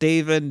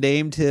David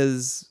named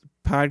his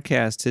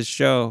podcast, his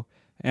show,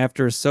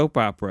 after a soap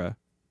opera.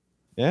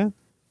 Yeah.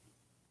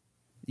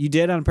 You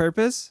did on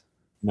purpose?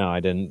 No, I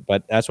didn't.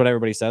 But that's what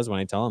everybody says when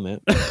I tell them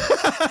it.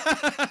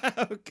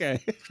 Okay.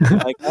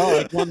 Like, oh,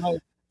 like One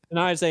Life. And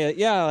I say,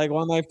 yeah, like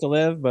One Life to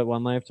Live, but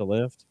One Life to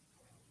Live.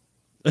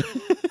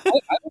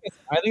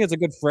 I think it's a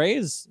good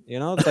phrase. You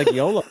know, it's like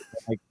YOLO.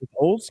 Like it's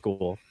old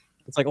school.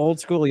 It's like old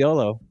school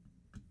YOLO.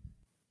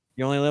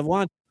 You only live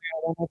once. You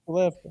got one life to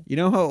live. You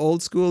know how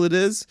old school it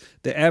is?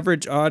 The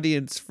average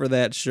audience for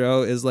that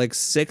show is like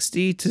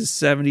 60 to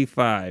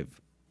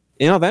 75.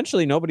 You know,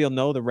 eventually nobody will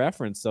know the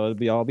reference, so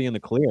it'll be in the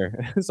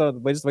clear. So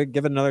we just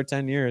give it another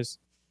 10 years.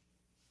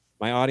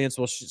 My audience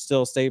will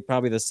still stay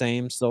probably the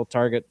same, still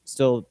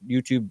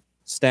YouTube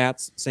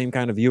stats, same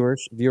kind of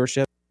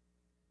viewership.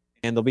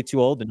 And they'll be too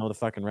old to know the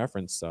fucking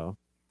reference, so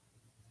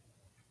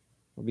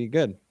it'll be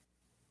good.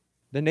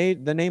 The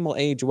name will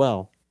age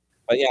well.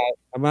 But yeah,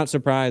 I'm not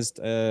surprised.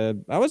 I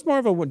was more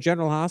of a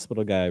General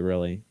Hospital guy,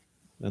 really,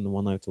 than the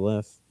One Life to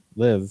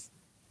Live.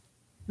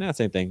 Nah,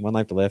 same thing. One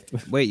Life to Live.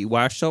 Wait, you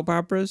watched soap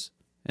operas?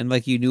 And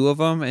like you knew of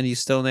them, and you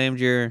still named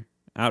your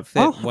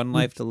outfit One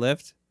Life to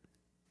Live?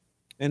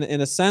 In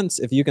a sense,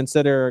 if you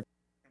consider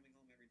coming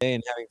home every day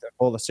and having to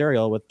hold a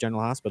cereal with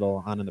General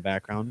Hospital on in the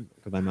background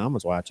because my mom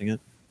was watching it,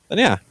 then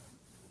yeah,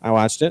 I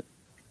watched it.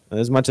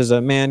 As much as a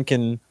man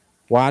can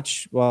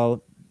watch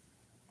while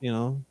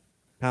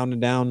pounding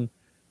down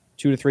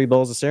 2 to 3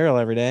 bowls of cereal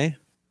every day.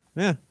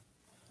 Yeah.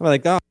 I'm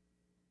like, oh,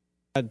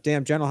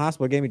 damn General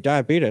Hospital gave me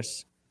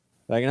diabetes.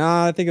 Like, no,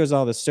 I think it was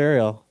all the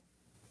cereal.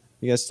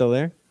 You guys still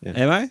there? Yeah.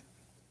 Am I?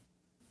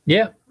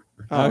 Yeah.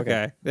 Oh,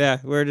 okay. Yeah,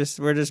 we're just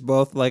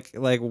both like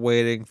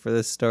waiting for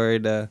this story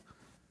to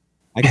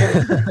I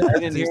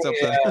didn't do hear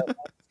something.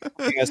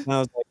 you guys, and I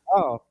was like,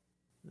 oh,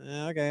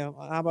 yeah, okay.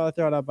 How about I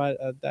throw it out by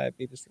a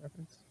diabetes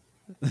reference?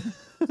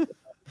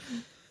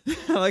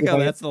 I like how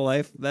that's the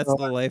life. That's the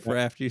life for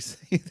after you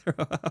see throw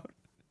out.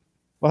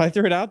 Well, I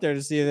threw it out there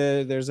to see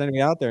if there's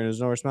anybody out there, and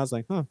there's no response.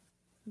 Like, huh?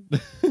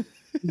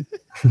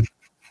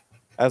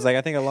 I was like,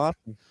 I think I lost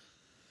him.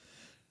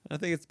 I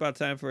think it's about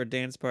time for a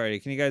dance party.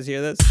 Can you guys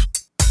hear this?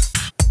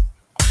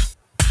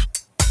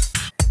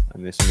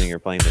 I'm assuming you're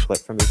playing the clip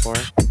from before.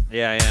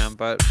 Yeah, I am,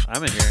 but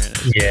I'm not hearing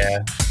it. Yeah.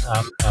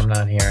 I'm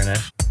not hearing it.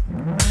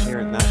 I'm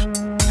hearing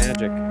that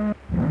magic.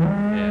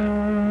 Yeah.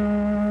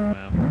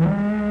 Wow.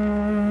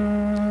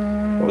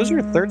 What was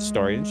your third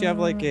story? Didn't you have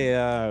like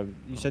a?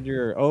 You said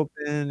you're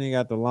open. You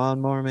got the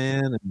lawnmower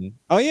man, and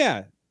oh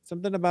yeah,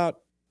 something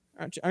about.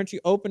 Aren't you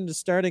open to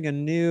starting a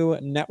new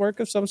network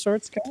of some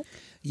sorts, Kat?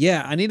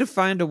 Yeah, I need to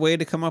find a way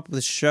to come up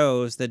with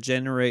shows that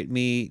generate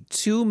me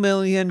 2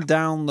 million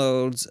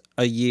downloads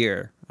a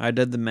year. I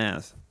did the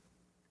math.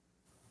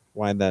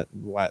 Why that?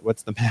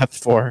 What's the math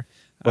for?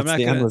 I'm What's not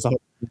the end gonna-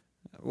 result?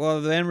 Well,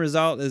 the end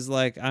result is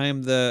like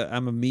I'm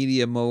a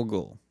media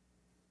mogul.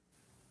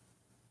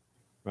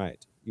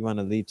 Right. You want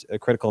to lead a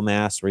critical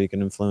mass where you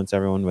can influence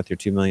everyone with your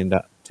 2 million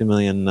what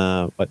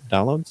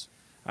downloads?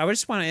 I would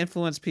just want to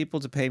influence people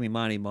to pay me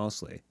money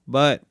mostly,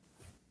 but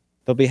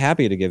They'll be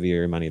happy to give you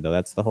your money though.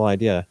 That's the whole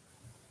idea.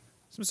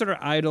 some sort of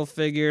idol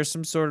figure,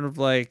 some sort of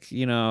like,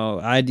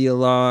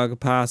 ideologue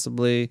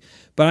possibly.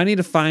 But I need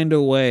to find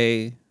a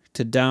way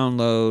to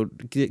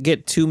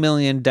get 2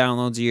 million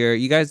downloads a year.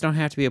 You guys don't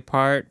have to be a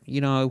part.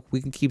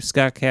 We can keep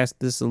Scottcast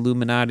this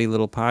Illuminati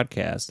little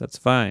podcast. That's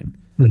fine.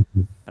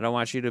 I don't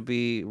want you to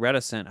be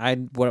reticent.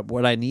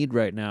 What I need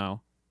right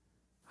now,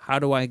 how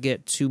do I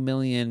get 2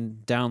 million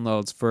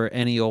downloads for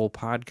any old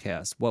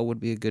podcast? What would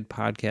be a good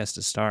podcast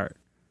to start?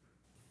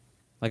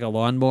 Like a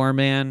Lawnmower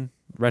Man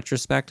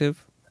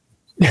retrospective?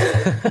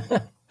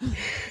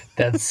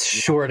 That's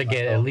sure to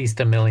get at least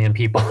 1 million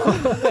people.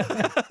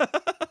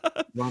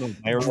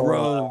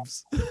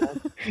 Droves.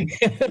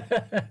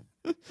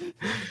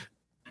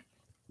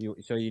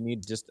 So you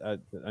need just a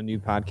new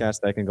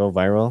podcast that can go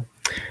viral.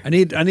 I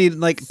need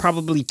like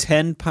probably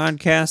 10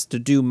 podcasts to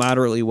do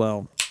moderately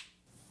well.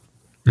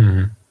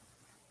 Mhm.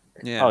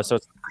 Yeah. Oh, so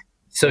it's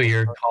So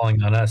you're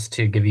calling on us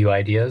to give you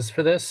ideas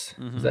for this?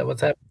 Mhm. Is that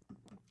what's happening?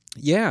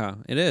 Yeah,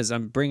 it is.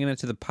 I'm bringing it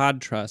to the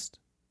Pod Trust.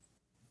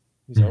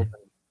 he's Mhm.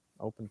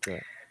 open to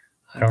it.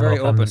 I don't Very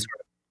know if I'm the open. sort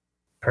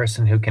of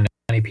person who can know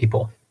many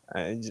people.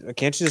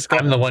 Can't you just go?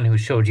 I'm the one who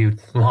showed you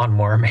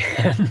Lawnmower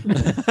Man.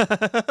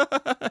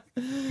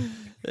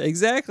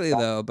 Exactly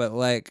though, but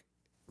like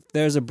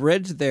there's a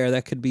bridge there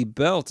that could be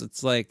built.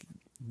 It's like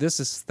this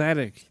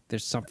aesthetic,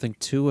 there's something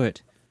to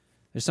it.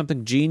 There's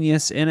something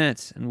genius in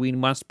it, and we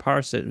must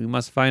parse it. We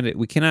must find it.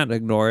 We cannot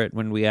ignore it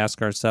when we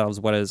ask ourselves,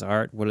 what is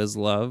art? What is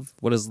love?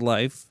 What is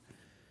life?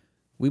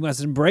 We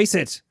must embrace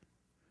it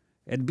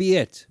and be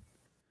it.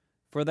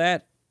 For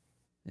that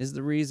is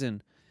the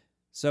reason.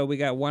 So we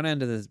got one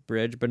end of this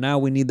bridge, but now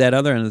we need that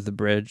other end of the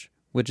bridge,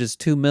 which is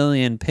 2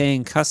 million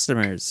paying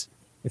customers.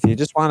 If you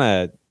just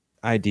want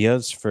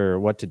ideas for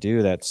what to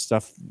do, that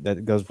stuff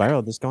that goes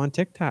viral, just go on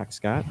TikTok,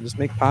 Scott. Just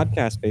make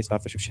podcasts based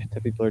off of shit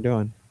that people are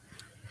doing.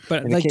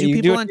 But And like, can do you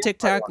do people it on the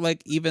TikTok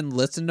like even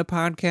listen to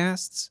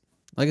podcasts?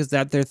 Like, is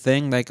that their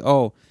thing? Like,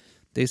 oh,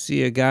 they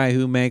see a guy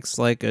who makes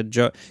like a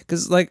joke.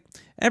 Because like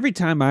every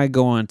time I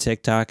go on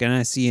TikTok and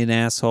I see an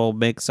asshole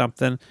make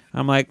something,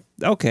 I'm like,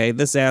 okay,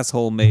 this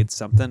asshole made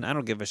something. I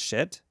don't give a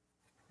shit.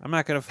 I'm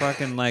not gonna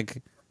fucking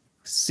like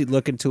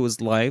look into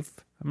his life.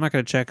 I'm not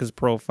gonna check his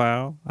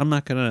profile. I'm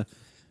not gonna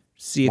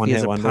see if he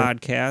has a One-hit wonder.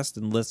 podcast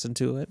and listen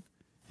to it.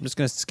 I'm just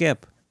gonna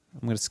skip.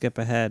 I'm gonna skip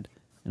ahead,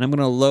 and I'm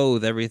gonna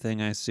loathe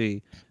everything I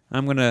see.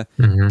 I'm gonna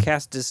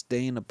cast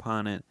disdain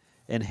upon it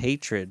and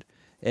hatred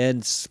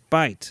and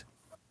spite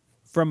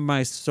from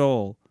my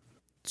soul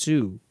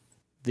to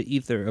the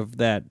ether of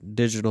that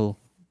digital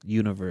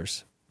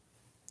universe.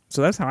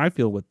 So that's how I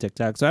feel with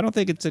TikTok. So I don't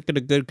think it's a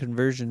good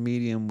conversion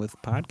medium with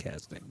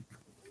podcasting.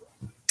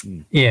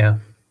 Yeah.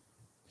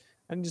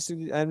 I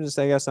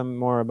guess I'm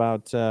more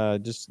about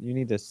just you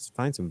need to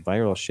find some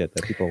viral shit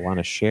that people want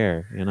to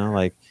share.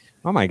 Like,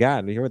 oh my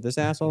God, you hear what this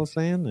asshole is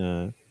saying?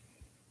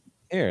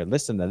 Here,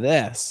 listen to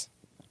this.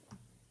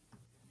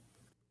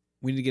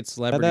 We need to get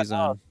celebrities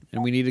on,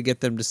 and we need to get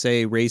them to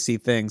say racy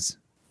things.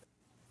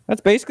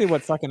 That's basically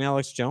what fucking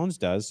Alex Jones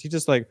does. He's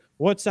just like,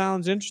 what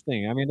sounds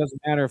interesting? I mean, it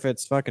doesn't matter if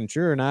it's fucking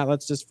true or not.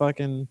 Let's just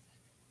fucking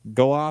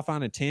go off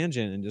on a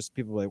tangent and just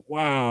people are like,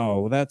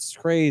 wow, that's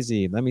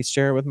crazy. Let me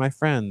share it with my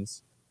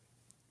friends.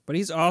 But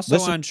he's also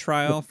Listen- on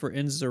trial for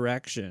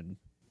insurrection.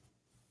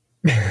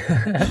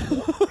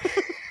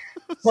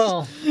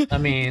 Well, I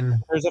mean,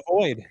 There's a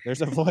void.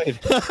 There's a void.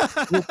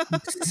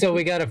 so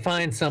we got to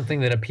find something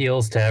that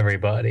appeals to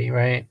everybody,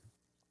 right?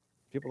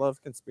 People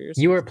love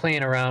conspiracy. You were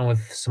playing around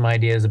with some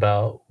ideas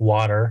about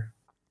water.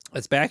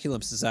 It's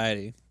Baculum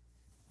Society.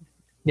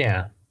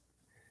 Yeah.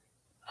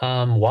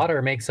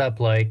 Water makes up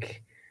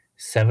like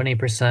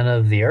 70%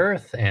 of the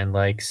earth and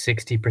like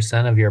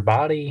 60% of your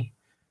body.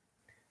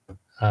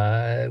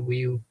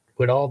 We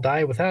would all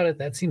die without it.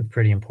 That seems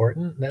pretty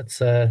important.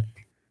 That's a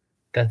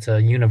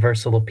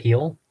universal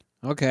appeal.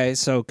 Okay,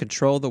 so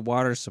control the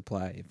water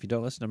supply. If you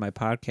don't listen to my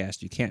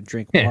podcast, you can't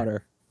drink Yeah.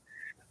 water.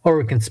 Or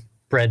we can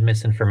spread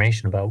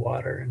misinformation about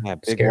water and Yeah,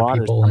 big scare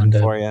water's people coming into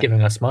for ya.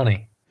 giving us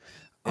money.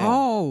 Yeah.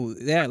 Oh,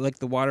 yeah, like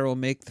the water will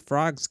make the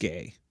frogs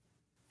gay.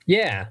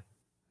 Yeah.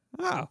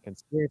 Oh,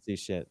 Conspiracy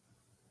shit.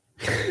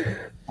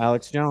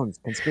 Alex Jones,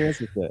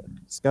 conspiracy shit.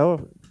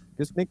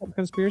 Just make up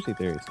conspiracy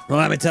theories. well,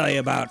 let me tell you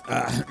about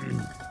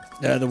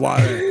the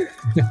water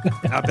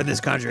up in this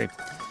country.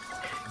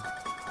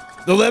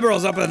 The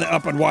liberals up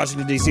in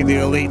Washington D.C.,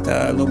 the elite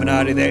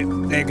Illuminati,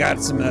 they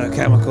got some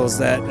chemicals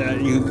that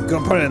you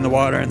go put it in the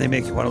water and they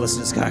make you want to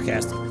listen to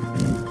Scottcast.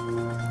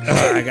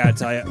 I gotta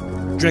tell you,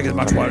 drink as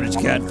much water as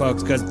you can,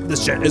 folks, because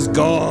this shit is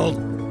gold.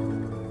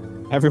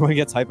 Everyone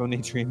gets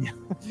hyponatremia.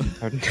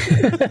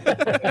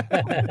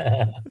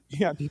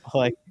 Yeah, people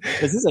like,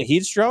 is this a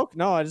heat stroke?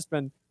 No, I just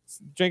been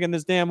drinking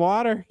this damn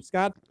water,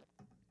 Scott.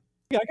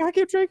 I gotta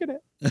keep drinking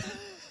it.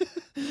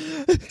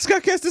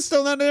 Scottcast is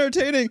still not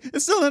entertaining.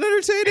 It's still not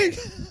entertaining.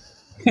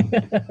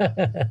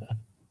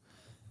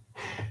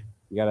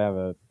 You gotta have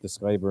a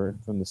disclaimer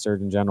from the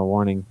Surgeon General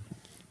warning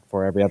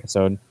for every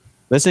episode.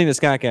 Listening to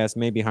Scottcast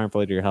may be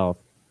harmful to your health.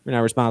 We're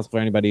not responsible for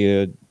anybody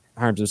who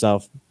harms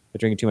himself by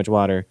drinking too much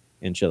water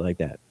and shit like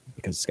that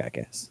because of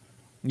Scottcast.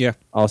 Yeah.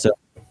 Also,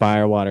 buy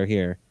our water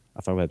here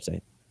off our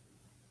website.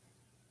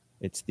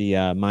 It's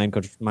the mind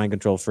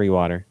control free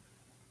water,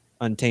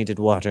 untainted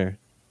water.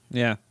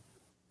 Yeah.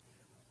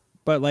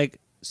 But like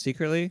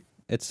secretly,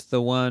 it's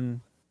the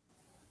one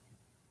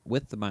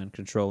with the mind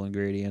control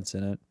ingredients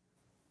in it.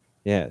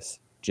 Yes,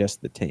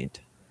 just the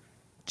taint.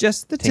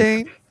 Just the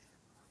Taint.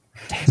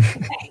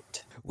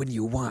 taint. When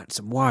you want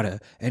some water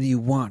and you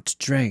want to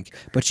drink,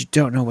 but you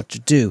don't know what to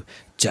do,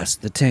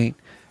 just the taint.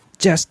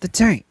 Just the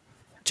taint.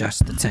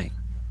 Just the taint.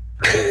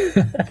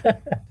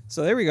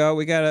 So there we go.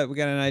 We got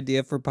an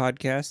idea for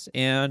podcast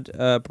and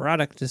a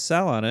product to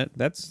sell on it.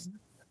 That's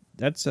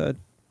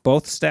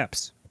both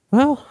steps.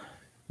 Well,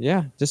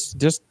 yeah,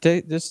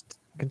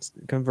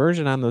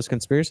 conversion on those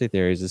conspiracy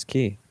theories is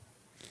key.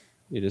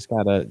 You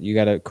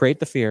gotta create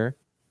the fear,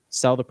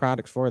 sell the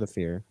product for the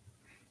fear,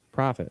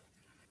 profit.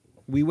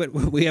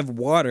 We have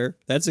water.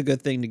 That's a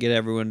good thing to get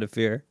everyone to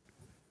fear.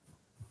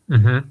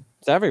 Mm-hmm.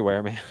 It's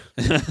everywhere, man.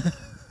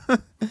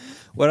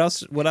 What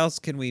else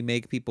can we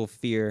make people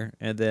fear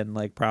and then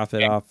like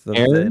profit off of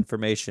Air? the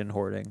information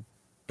hoarding?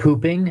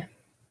 Pooping.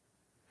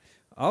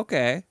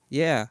 Okay.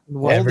 Yeah.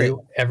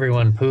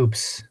 Everyone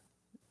poops.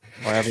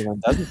 Or everyone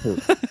doesn't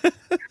poop.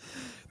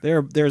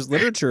 There's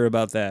literature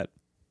about that.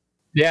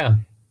 Yeah.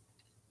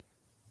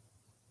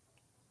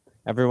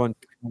 Everyone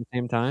at the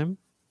same time.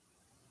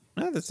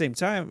 Not at the same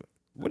time.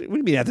 What do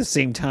you mean at the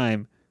same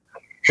time?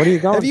 What are you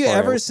going Have you for?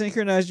 ever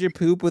synchronized your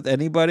poop with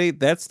anybody?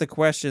 That's the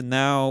question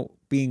now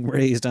being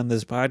raised on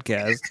this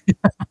podcast.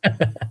 I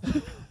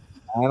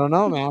don't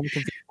know, man. I'm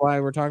confused why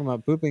we're talking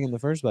about pooping in the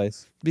first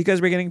place. Because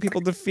we're getting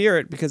people to fear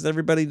it because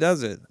everybody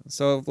does it.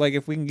 So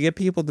if we can get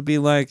people to be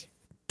like,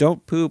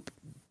 don't poop,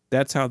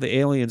 that's how the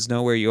aliens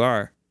know where you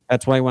are.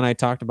 That's why when I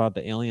talked about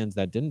the aliens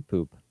that didn't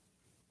poop,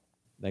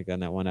 like on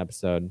that one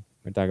episode,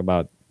 we talk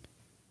about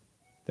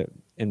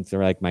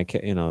like my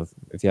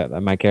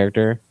my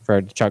character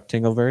for Chuck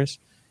Tingleverse,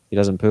 he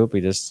doesn't poop.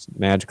 He just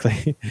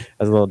magically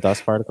has little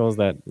dust particles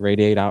that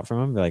radiate out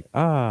from him. They're like,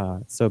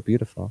 it's so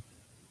beautiful.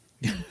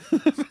 That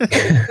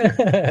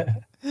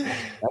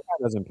guy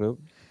doesn't poop.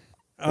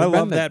 I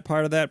love that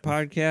part of that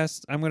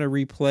podcast. I'm going to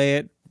replay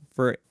it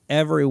for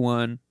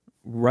everyone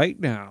right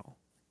now.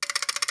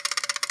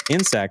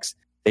 Insects,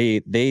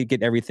 they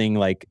get everything,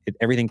 like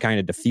everything kind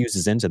of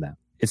diffuses into them.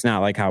 It's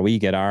not like how we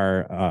get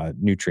our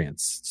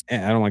nutrients. I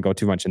don't want to go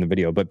too much in the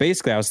video, but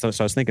basically I was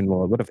thinking,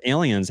 well, what if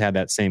aliens had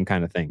that same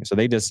kind of thing? So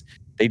they just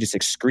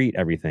excrete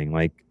everything,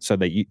 like so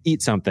that you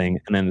eat something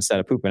and then instead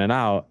of pooping it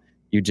out,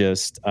 you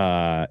just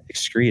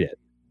excrete it,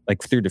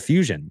 like through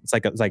diffusion. It's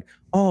like,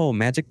 oh,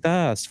 magic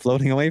dust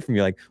floating away from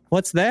you. Like,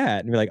 what's that?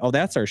 And you're like, oh,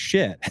 that's our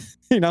shit.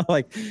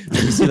 Like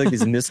you see like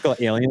these mystical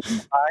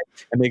aliens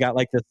and they got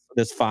like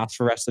this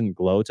phosphorescent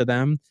glow to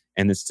them.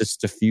 And it's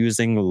just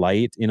diffusing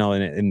light,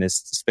 in this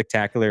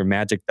spectacular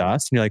magic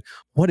dust. And you're like,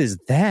 what is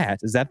that?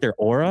 Is that their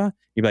aura?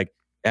 You'd be like,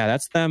 yeah,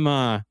 that's them.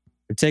 They're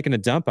taking a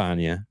dump on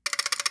you.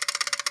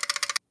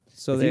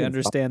 So they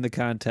understand the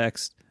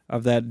context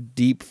of that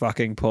deep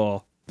fucking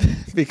pull.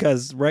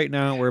 Because right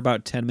now we're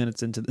about 10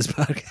 minutes into this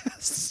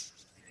podcast.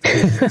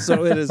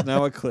 So it is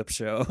now a clip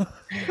show.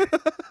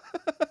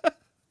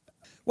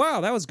 Wow,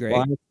 that was great.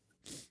 Well,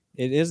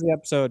 it is the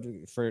episode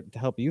to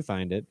help you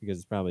find it because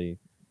it's probably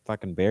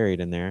fucking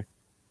buried in there.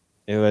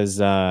 It was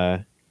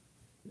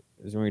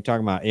is when we were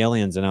talking about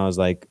aliens, and I was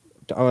like,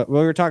 we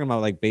were talking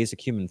about like basic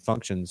human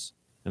functions,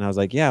 and I was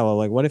like, yeah, well,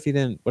 like, what if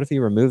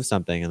you removed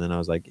something? And then I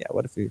was like, yeah,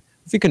 what if you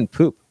couldn't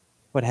poop?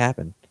 What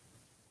happened?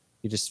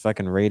 You just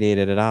fucking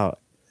radiated it out.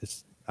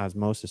 It's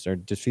osmosis or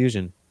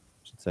diffusion,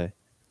 I should say.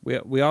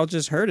 We all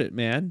just heard it,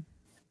 man.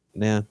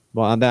 Yeah.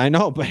 Well, I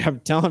know, but I'm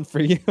telling for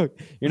you,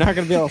 you're not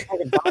gonna be able to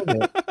fucking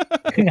find it.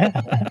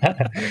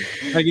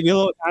 Like, give you a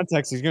little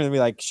context. You're gonna be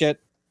like, shit.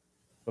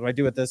 What do I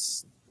do with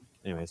this?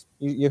 Anyways,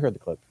 you heard the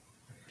clip.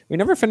 We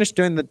never finished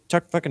doing the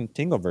fucking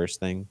Tingleverse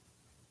thing.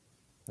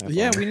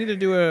 Yeah, we need to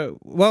do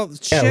a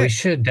shit. Yeah, we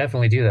should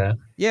definitely do that.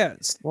 Yeah,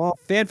 Well,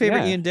 fan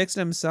favorite yeah. Ian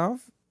Dixon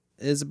himself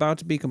is about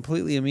to be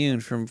completely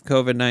immune from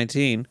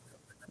COVID-19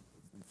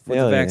 with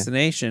Hell the yeah.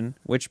 vaccination,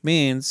 which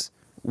means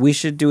we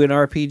should do an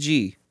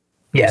RPG.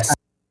 Yes.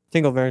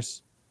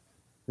 Tingleverse.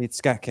 Meet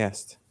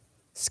Scottcast.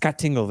 Scott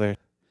Tingleverse.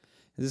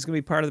 Is this going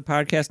to be part of the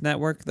podcast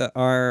network,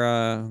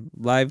 our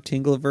live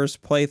Tingleverse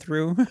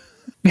playthrough?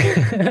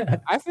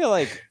 I feel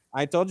like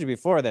I told you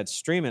before that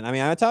streaming. I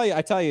mean, I tell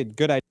you,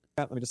 good idea.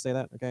 Let me just say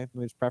that. Okay, let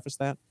me just preface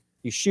that.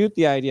 You shoot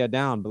the idea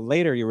down, but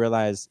later you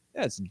realize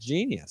that's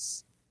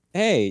genius.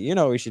 Hey, you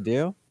know what we should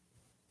do?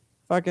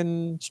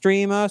 Fucking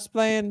stream us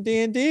playing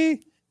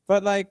D&D,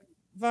 but like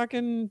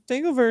fucking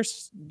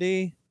Tingleverse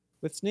D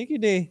with Sneaky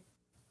D,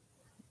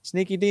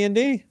 Sneaky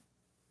D&D.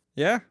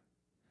 Yeah.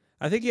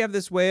 I think you have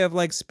this way of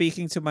like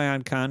speaking to my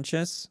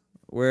unconscious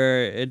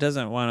where it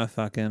doesn't want to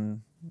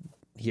fucking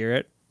hear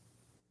it.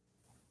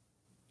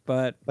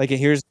 But Like it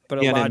hears, But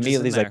it yeah, and lodges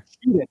immediately in he's like,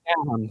 shoot it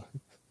down,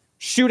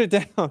 shoot it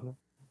down.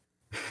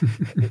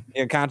 The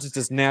unconscious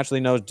just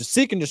naturally knows to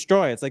seek and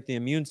destroy. It's like the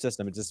immune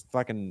system. It just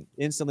fucking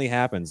instantly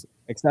happens.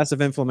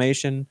 Excessive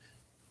inflammation,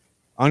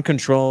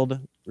 uncontrolled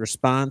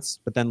response.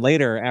 But then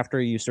later, after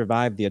you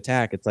survive the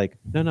attack, it's like,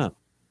 no,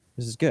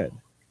 this is good.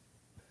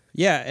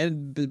 yeah,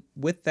 and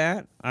with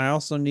that, I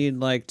also need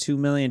like 2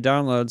 million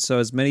downloads. So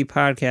as many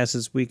podcasts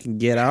as we can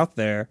get out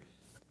there,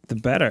 the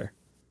better.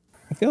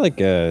 I feel like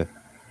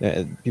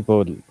people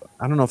would,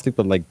 I don't know if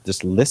people would like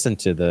just listen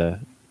to the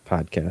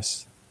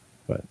podcast,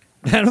 but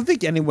I don't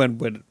think anyone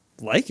would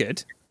like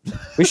it.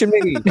 we should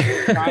maybe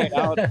try it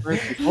out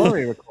first before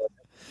we record.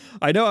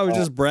 I know I was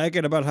just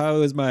bragging about how it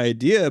was my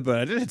idea, but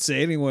I didn't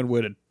say anyone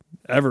would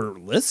ever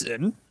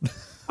listen.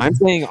 I'm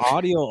saying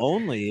audio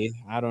only.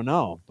 I don't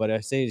know, but I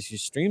say you should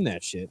stream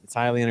that shit. It's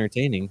highly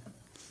entertaining.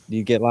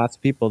 You get lots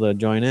of people to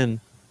join in,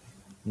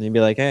 and they'd be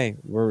like, "Hey,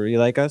 you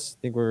like us?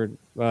 Think we're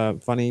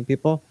funny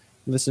people?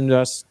 Listen to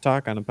us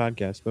talk on a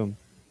podcast." Boom.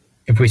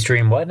 If we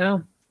stream what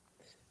now?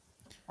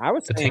 I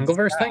was The saying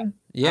Tingleverse thing?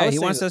 Yeah, was he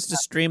wants saying us to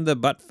stream the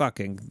butt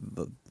fucking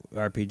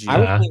RPG. I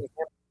was Uh-huh.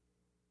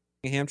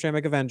 saying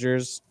Hamtramck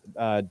Avengers,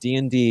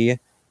 D&D.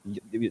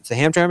 It's the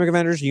Hamtramck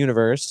Avengers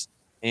universe,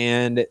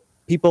 and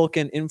people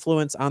can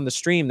influence on the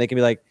stream. They can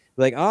be like,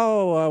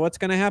 oh, what's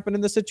going to happen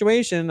in this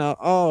situation?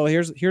 Oh,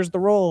 here's the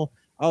roll.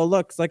 Oh,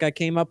 look, it's like I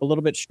came up a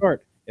little bit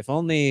short. If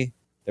only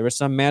there was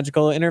some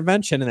magical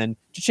intervention. And then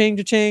cha-ching,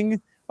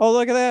 cha-ching. Oh,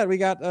 look at that. We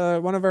got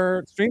one of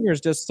our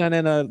streamers just sent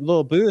in a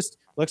little boost.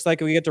 Looks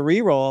like we get to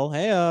re-roll.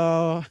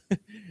 Hey-oh.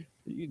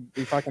 You'd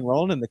be fucking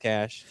rolling in the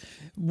cash.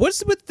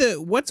 What's with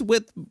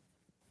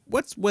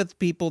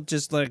people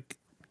just like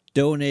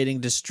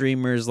donating to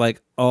streamers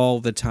like all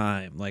the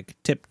time, like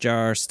tip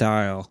jar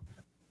style?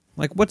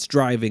 Like, what's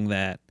driving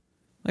that?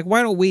 Like,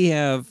 why don't we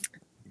have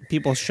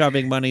people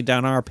shoving money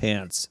down our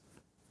pants?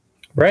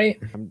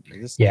 Right?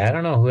 This- Yeah, I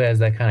don't know who has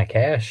that kind of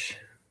cash.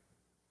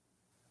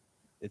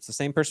 It's the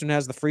same person who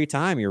has the free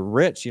time. You're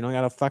rich. You don't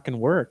got to fucking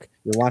work.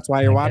 That's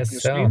why you're I watching the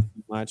guess stream so.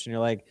 so much. And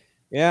you're like,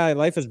 yeah,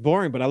 life is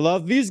boring, but I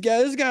love these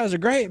guys. These guys are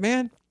great,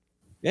 man.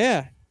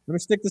 Yeah. Let me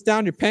stick this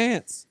down your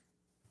pants.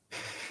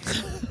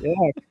 Yeah.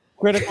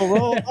 Critical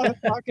role,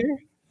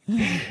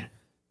 motherfucker.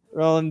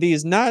 Rolling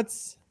these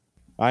nuts.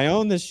 I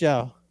own this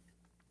show.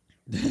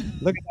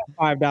 Look at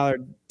that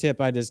 $5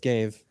 tip I just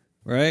gave.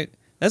 Right?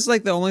 That's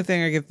like the only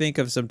thing I can think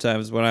of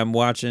sometimes when I'm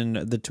watching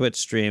the Twitch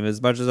stream.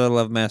 As much as I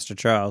love Master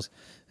Charles,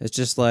 it's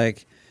just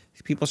like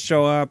people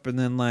show up and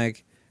then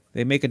like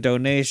they make a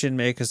donation,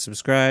 make a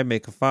subscribe,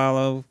 make a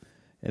follow,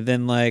 and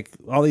then like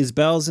all these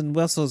bells and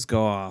whistles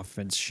go off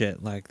and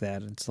shit like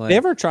that. It's like, They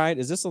ever tried?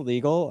 Is this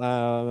illegal?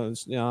 I'm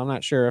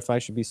not sure if I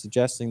should be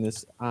suggesting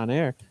this on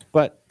air,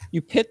 but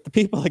you pit the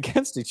people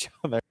against each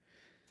other.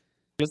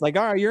 Just like,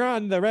 all right, you're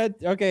on the red.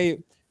 Okay,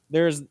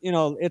 there's,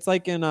 it's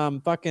like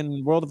in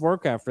fucking World of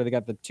Warcraft where they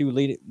got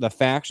the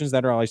factions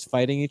that are always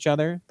fighting each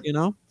other.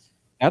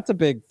 That's a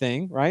big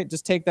thing, right?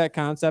 Just take that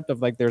concept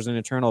of like there's an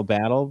eternal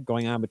battle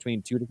going on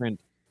between two different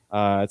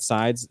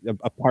sides,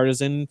 a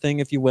partisan thing,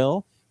 if you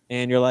will.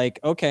 And you're like,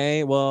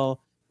 okay,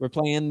 well, we're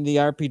playing the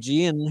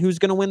RPG, and who's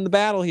going to win the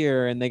battle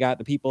here? And they got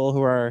the people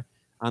who are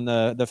on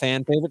the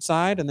fan favorite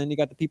side, and then you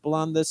got the people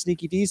on the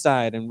Sneaky D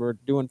side, and we're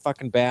doing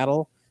fucking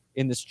battle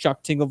in this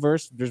Chuck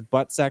Tingleverse. There's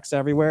butt sex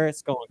everywhere.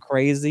 It's going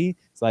crazy.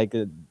 It's like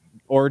an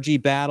orgy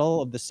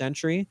battle of the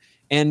century.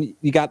 And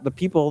you got the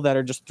people that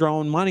are just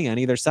throwing money on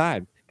either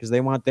side because they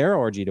want their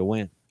orgy to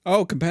win.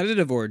 oh,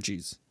 competitive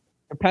orgies.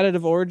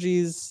 Competitive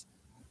orgies,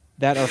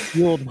 that are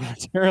fueled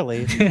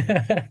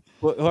monetarily.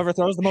 Whoever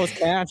throws the most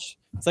cash,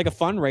 it's like a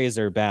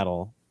fundraiser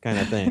battle kind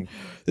of thing.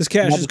 This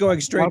cash is going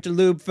straight to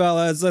lube,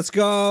 fellas. Let's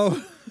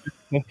go.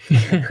 Boy,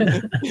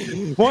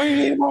 you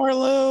need more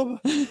lube.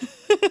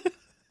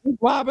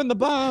 Keep lobbing the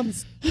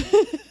bombs.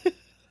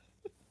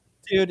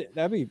 Dude,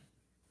 that'd be.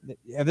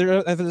 Have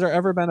there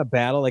ever been a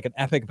battle, like an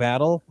epic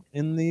battle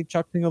in the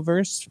Chuck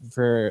Tingle-verse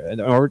for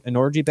an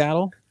orgy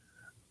battle?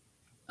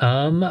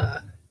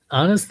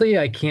 Honestly,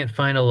 I can't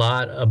find a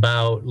lot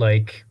about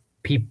like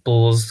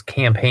people's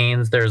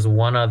campaigns. There's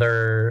one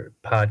other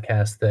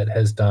podcast that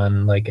has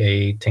done like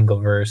a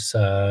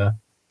Tingleverse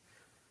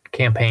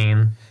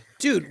campaign.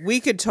 Dude, we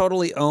could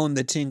totally own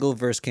the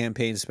Tingleverse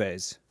campaign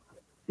space.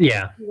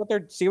 Yeah.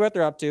 See what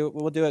they're up to.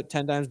 We'll do it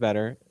 10 times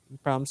better.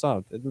 Problem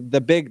solved.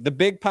 The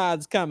big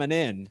pod's coming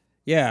in.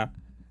 Yeah.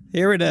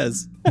 Here it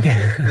is.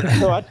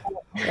 Watch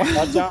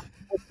out.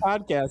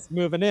 Podcast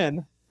moving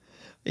in.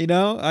 You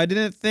know, I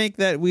didn't think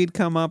that we'd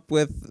come up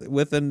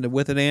with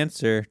an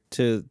answer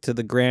to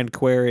the grand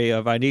query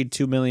of I need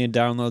 2 million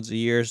downloads a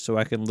year so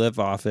I can live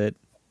off it.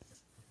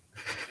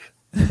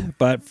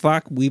 But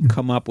fuck, we've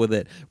come up with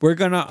it. We're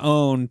gonna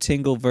own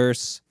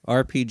Tingleverse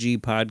RPG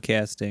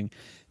podcasting.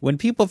 When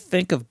people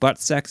think of butt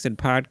sex and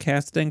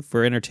podcasting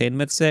for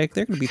entertainment's sake,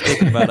 they're gonna be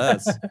thinking about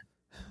us.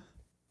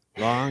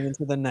 Long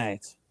into the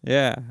night.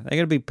 Yeah, they're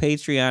gonna be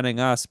Patreoning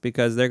us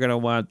because they're gonna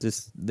want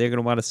this. They're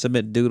gonna want to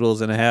submit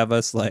doodles and have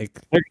us like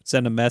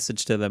send a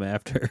message to them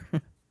after.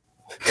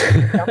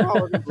 Somehow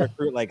we're gonna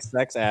recruit like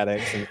sex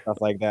addicts and stuff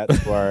like that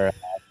to our,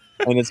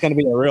 and it's gonna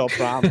be a real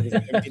problem.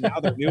 Now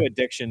their new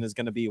addiction is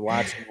gonna be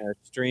watching our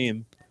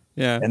stream.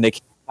 Yeah, and they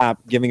can't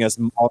stop giving us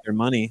all their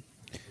money,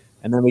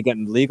 and then we get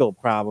in legal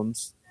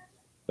problems.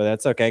 But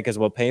that's okay because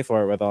we'll pay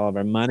for it with all of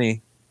our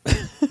money.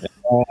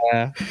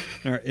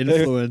 our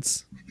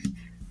influence.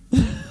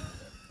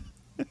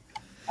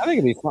 I think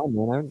it'd be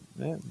fun,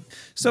 man.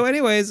 So,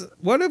 anyways,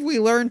 what have we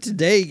learned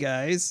today,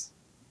 guys?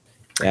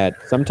 Yeah,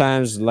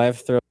 sometimes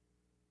life throws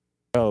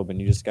a probe, and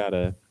you just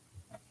gotta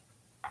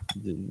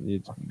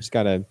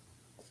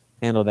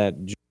handle that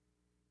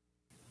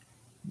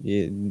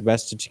the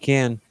best that you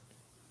can.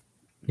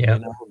 Yeah.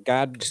 You know,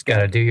 God Just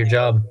gotta do your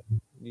job.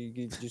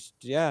 You just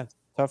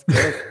tough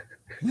joke.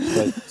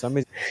 But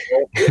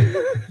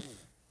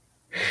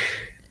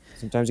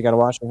sometimes you gotta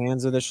wash your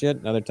hands of the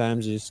shit. Other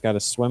times you just gotta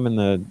swim in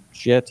the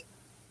shit.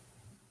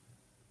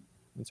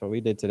 That's what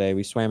we did today.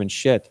 We swam in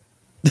shit.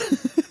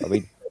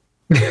 It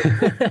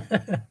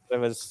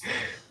was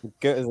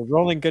good. It was a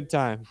rolling good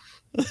time.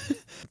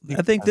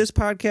 I think this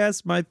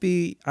podcast might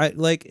be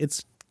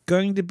it's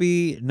going to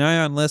be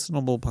nigh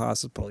unlistenable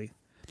possibly.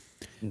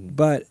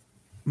 But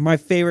my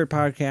favorite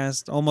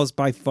podcast almost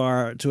by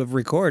far to have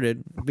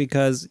recorded,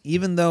 because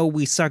even though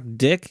we suck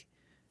dick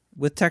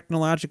with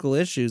technological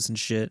issues and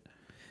shit,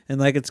 and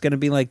like it's going to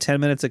be like 10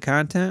 minutes of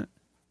content,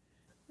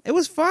 it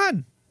was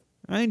fun.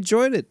 I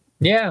enjoyed it.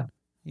 Yeah.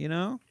 You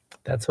know?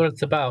 That's what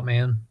it's about,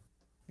 man.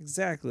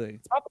 Exactly.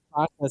 It's about the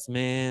process,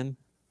 man.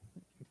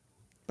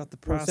 About the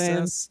You know what I'm saying?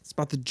 process. It's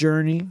about the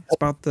journey. It's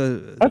about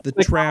the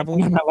That's travel.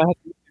 my last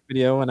YouTube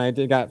video when I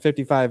got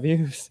 55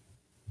 views.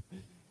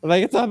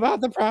 Like, it's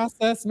about the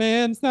process,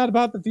 man. It's not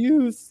about the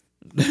views.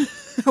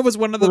 I was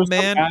one of them,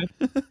 man.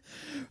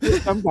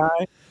 Some guy.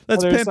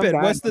 Let's There's pimp some it.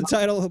 guy- What's the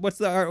title? What's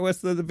the art? What's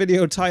the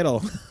video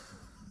title?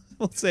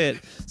 We'll say it.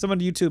 Someone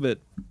YouTube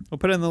it. We'll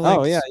put it in the links.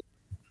 Oh, yeah.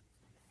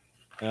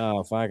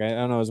 Oh, fuck. I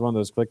don't know. It was one of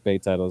those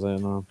clickbait titles. I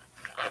don't know.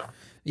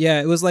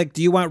 Yeah, it was like,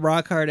 do you want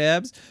rock hard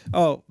abs?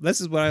 Oh,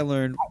 this is what I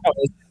learned.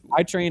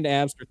 I trained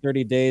abs for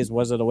 30 days.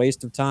 Was it a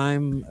waste of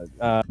time?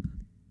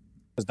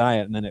 Was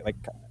diet, and then it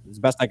it's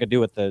the best I could do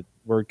with the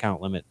word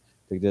count limit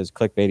to get as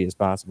clickbaity as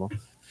possible.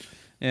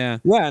 Yeah.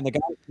 Yeah, and there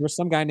was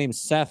some guy named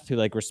Seth who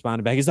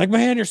responded back. He's like,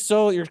 "Man, your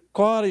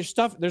quality, your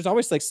stuff." There's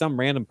always some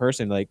random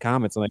person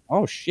comments. I'm like,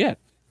 "Oh shit!"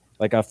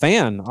 Like a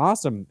fan,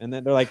 awesome. And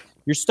then they're like,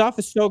 "Your stuff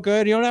is so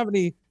good. You don't have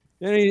any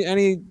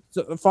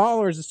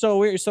followers. It's so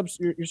weird.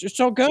 You're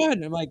so good."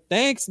 And I'm like,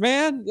 "Thanks,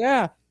 man.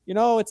 Yeah,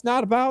 it's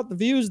not about the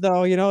views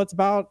though. It's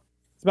about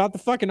the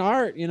fucking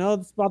art.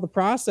 It's about the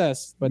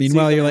process." But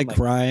Meanwhile, see, you're man,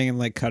 crying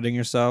and cutting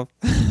yourself.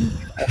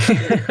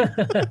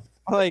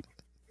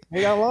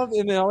 Hey, I love,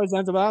 and it always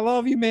ends up, "I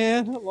love you,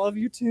 man. I love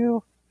you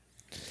too."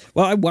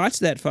 Well, I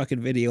watched that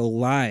fucking video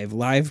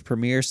live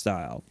premiere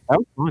style. That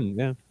was fun,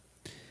 yeah.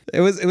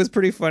 It was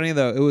pretty funny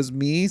though. It was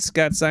me,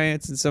 Scott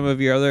Science, and some of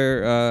your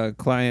other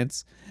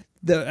clients.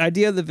 The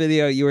idea of the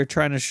video, you were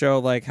trying to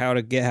show how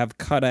to have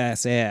cut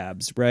ass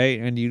abs, right?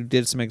 And you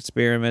did some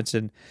experiments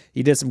and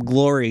you did some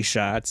glory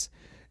shots.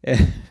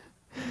 Yeah,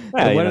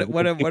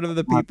 One of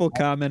the people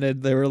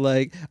commented, they were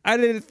like, "I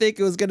didn't think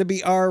it was gonna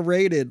be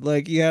R-rated."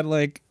 You had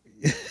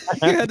you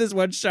had this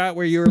one shot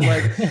where you were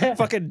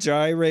fucking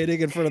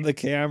gyrating in front of the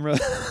camera.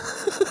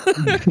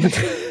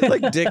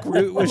 Dick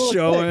root was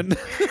showing.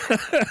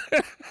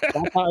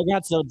 That's how I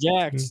got so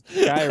jacked.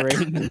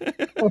 Gyrating.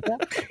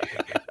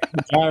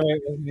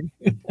 Gyrate with me.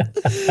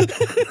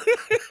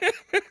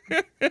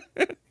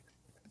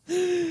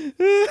 You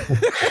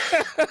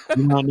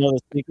want to know the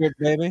secret,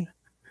 baby?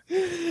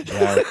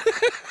 Yeah.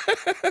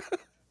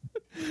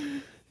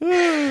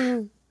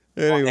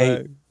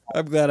 Anyway,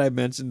 I'm glad I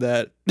mentioned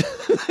that.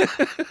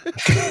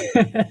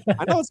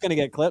 I know it's gonna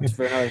get clipped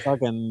for another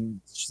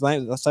fucking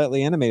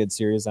slightly animated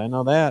series. I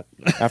know that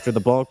after the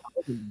bulk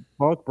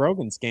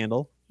Brogan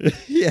scandal.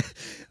 Yeah,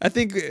 I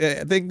think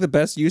the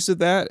best use of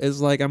that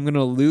is like I'm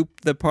gonna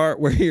loop the part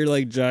where you're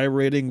like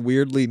gyrating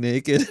weirdly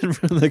naked in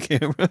front of the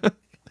camera.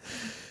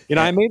 You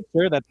know, I made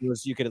sure that there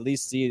was, you could at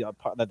least see a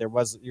part, that there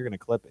was. You're gonna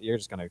clip it. You're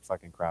just gonna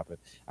fucking crop it.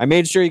 I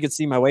made sure you could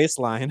see my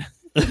waistline.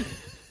 It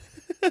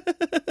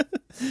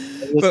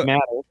doesn't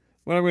matter.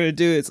 What I'm gonna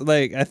do is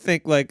like I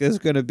think like there's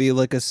gonna be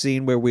like a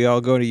scene where we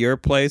all go to your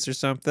place or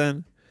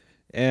something,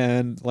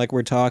 and like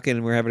we're talking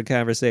and we're having a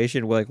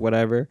conversation, like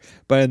whatever.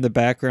 But in the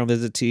background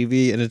there's a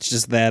TV and it's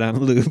just that on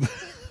loop.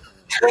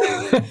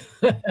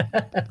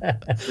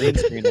 Green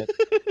screen it.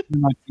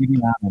 Turn my TV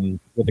on and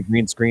with a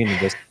green screen and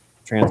just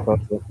transpose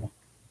it.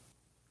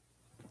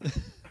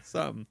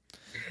 Something.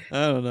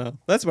 I don't know.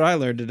 That's what I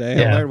learned today.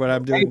 Yeah. I learned what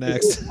I'm doing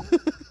next.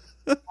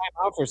 Time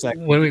out for a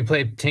second. When we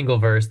play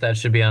Tingleverse, that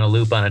should be on a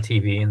loop on a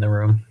TV in the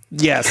room.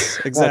 Yes,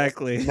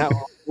 exactly. Now,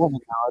 we'll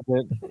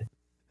acknowledge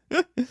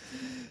it.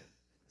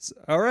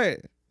 All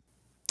right.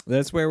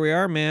 That's where we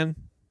are, man.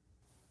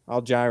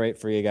 I'll gyrate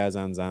for you guys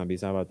on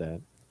zombies. How about that?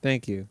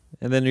 Thank you.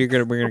 And then we're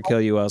gonna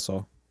kill you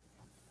also.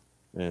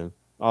 Yeah.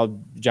 I'll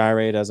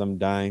gyrate as I'm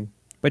dying.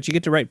 But you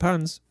get to write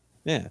puns.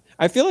 Yeah.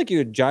 I feel like you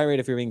would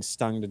gyrate if you're being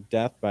stung to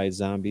death by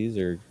zombies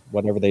or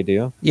whatever they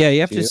do. Yeah,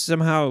 you have to Yeah.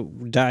 somehow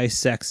die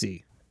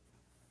sexy.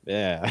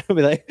 Yeah. I'll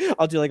be like,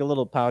 I'll do like a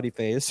little pouty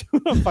face.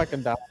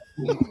 Fucking die.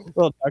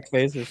 Little duck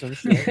face or some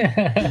shit.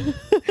 It'd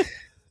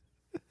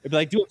be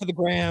like, do it for the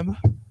gram.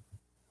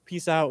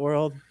 Peace out,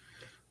 world.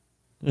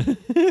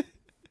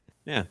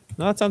 Yeah.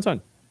 No, that sounds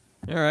fun.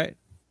 All right.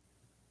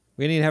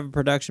 We need to have a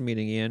production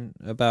meeting, Ian,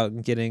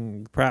 about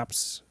getting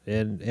props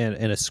and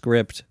a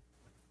script.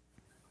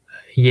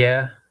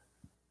 Yeah.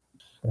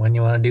 When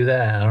you want to do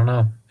that, I don't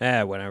know.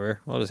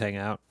 Whenever. We'll just hang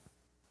out.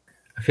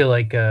 I feel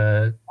like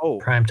Oh,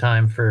 prime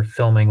time for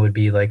filming would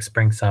be like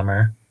spring,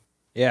 summer,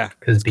 Yeah.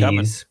 because it's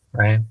coming. bees,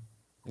 right?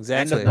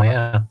 Exactly. Oh,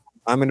 yeah.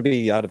 I'm going to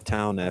be out of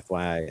town,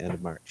 FYI, end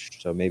of March.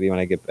 So maybe when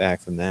I get back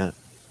from that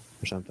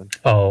or something.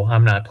 Oh,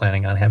 I'm not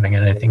planning on having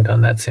anything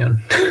done that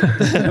soon.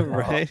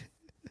 Right?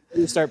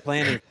 You start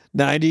planning.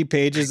 90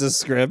 pages of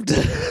script.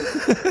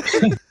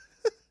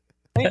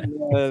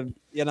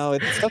 You know,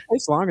 stuff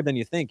takes longer than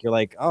you think. You're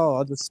like, oh,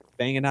 I'll just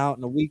bang it out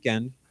in a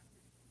weekend.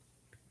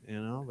 You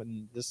know, but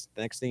just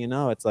next thing you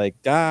know, it's like,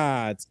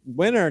 it's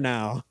winter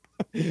now.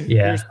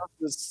 Yeah. You're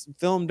supposed to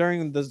film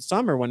during the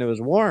summer when it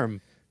was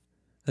warm.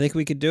 I think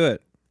we could do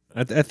it.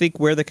 I think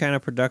we're the kind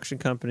of production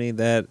company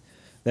that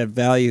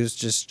values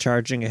just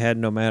charging ahead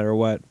no matter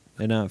what.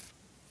 Enough.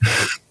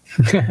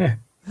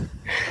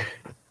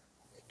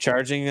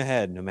 Charging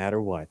ahead no matter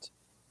what.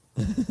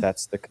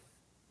 That's the.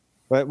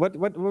 What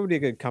would be a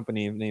good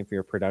company name for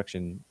your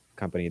production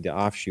company, the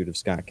offshoot of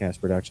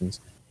Scottcast Productions?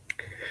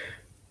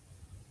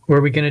 Were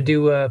we going to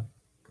do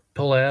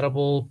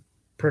Palatable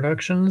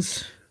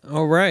Productions?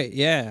 Oh, right.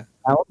 Yeah.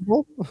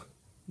 Palatable?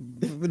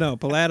 No,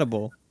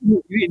 palatable.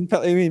 You mean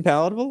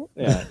palatable?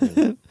 Yeah.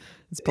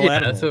 It's Yeah,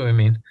 palatable. that's what we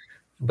mean.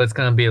 But it's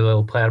going to be a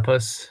little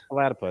platypus.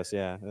 Platypus,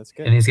 yeah. That's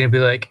good. And he's going to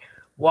be like,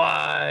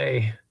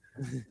 why?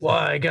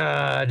 Why,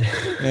 God?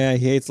 Yeah,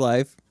 he hates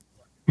life.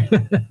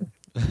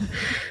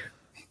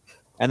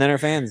 And then our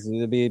fans,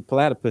 it'll be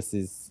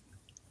platypuses.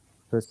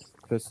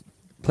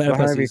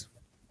 Platypuses.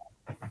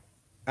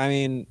 I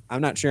mean,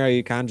 I'm not sure how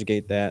you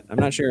conjugate that. I'm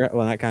not sure.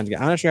 Well, not conjugate.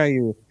 I'm not sure how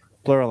you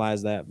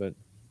pluralize that, but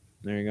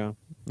there you go.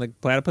 Like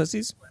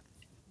platypuses?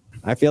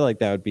 I feel like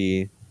that would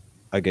be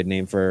a good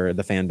name for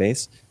the fan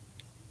base.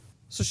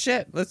 So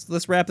shit,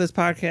 let's wrap this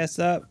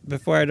podcast up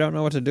before I don't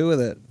know what to do with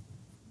it.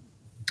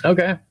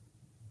 Okay.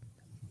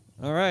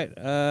 All right.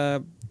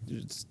 How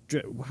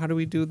do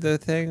we do the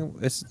thing?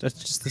 It's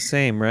just the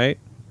same, right?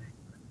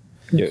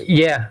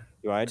 Yeah.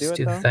 Do I do Just it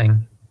do the though?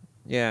 thing.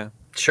 Yeah.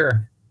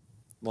 Sure.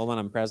 Well, when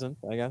I'm present,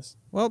 I guess.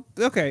 Well,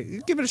 okay,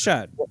 give it a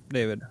shot,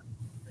 David.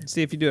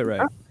 See if you do it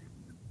right.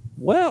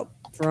 Well,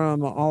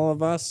 from all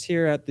of us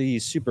here at the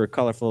super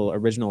colorful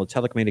original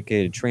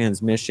telecommunicated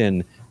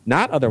transmission,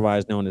 not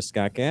otherwise known as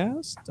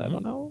Scottcast. I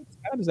don't know.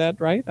 Scott, is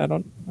that right? I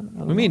don't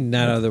What do you mean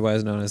not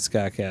otherwise known as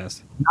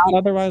Scottcast? Not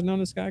otherwise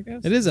known as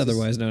Scottcast? It is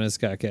otherwise known as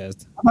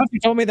Scottcast. I thought you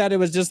told me that it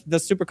was just the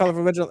super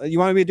colorful original. You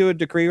want me to do a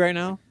decree right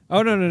now?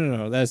 Oh no.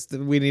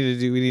 We need to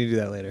do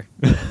that later.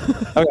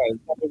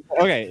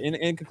 Okay.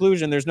 In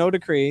conclusion, there's no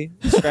decree.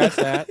 Scratch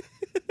that.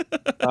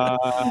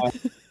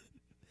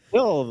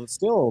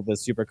 Still the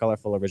super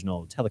colorful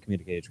original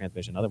telecommunicated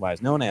transmission,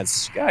 otherwise known as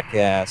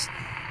Scottcast.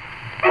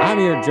 I'm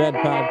your Dread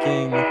Pod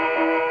King.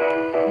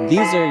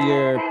 These are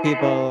your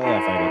people.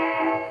 Fuck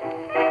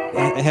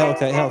it. Hell,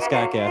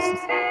 Scottcast.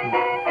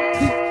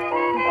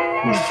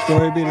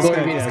 Glory be to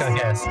Glory be to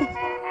Scottcast.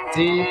 Scottcast.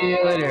 See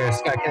you later,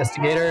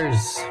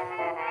 Scottcastigators.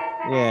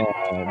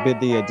 Yeah, bid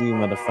thee adieu,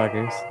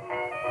 motherfuckers.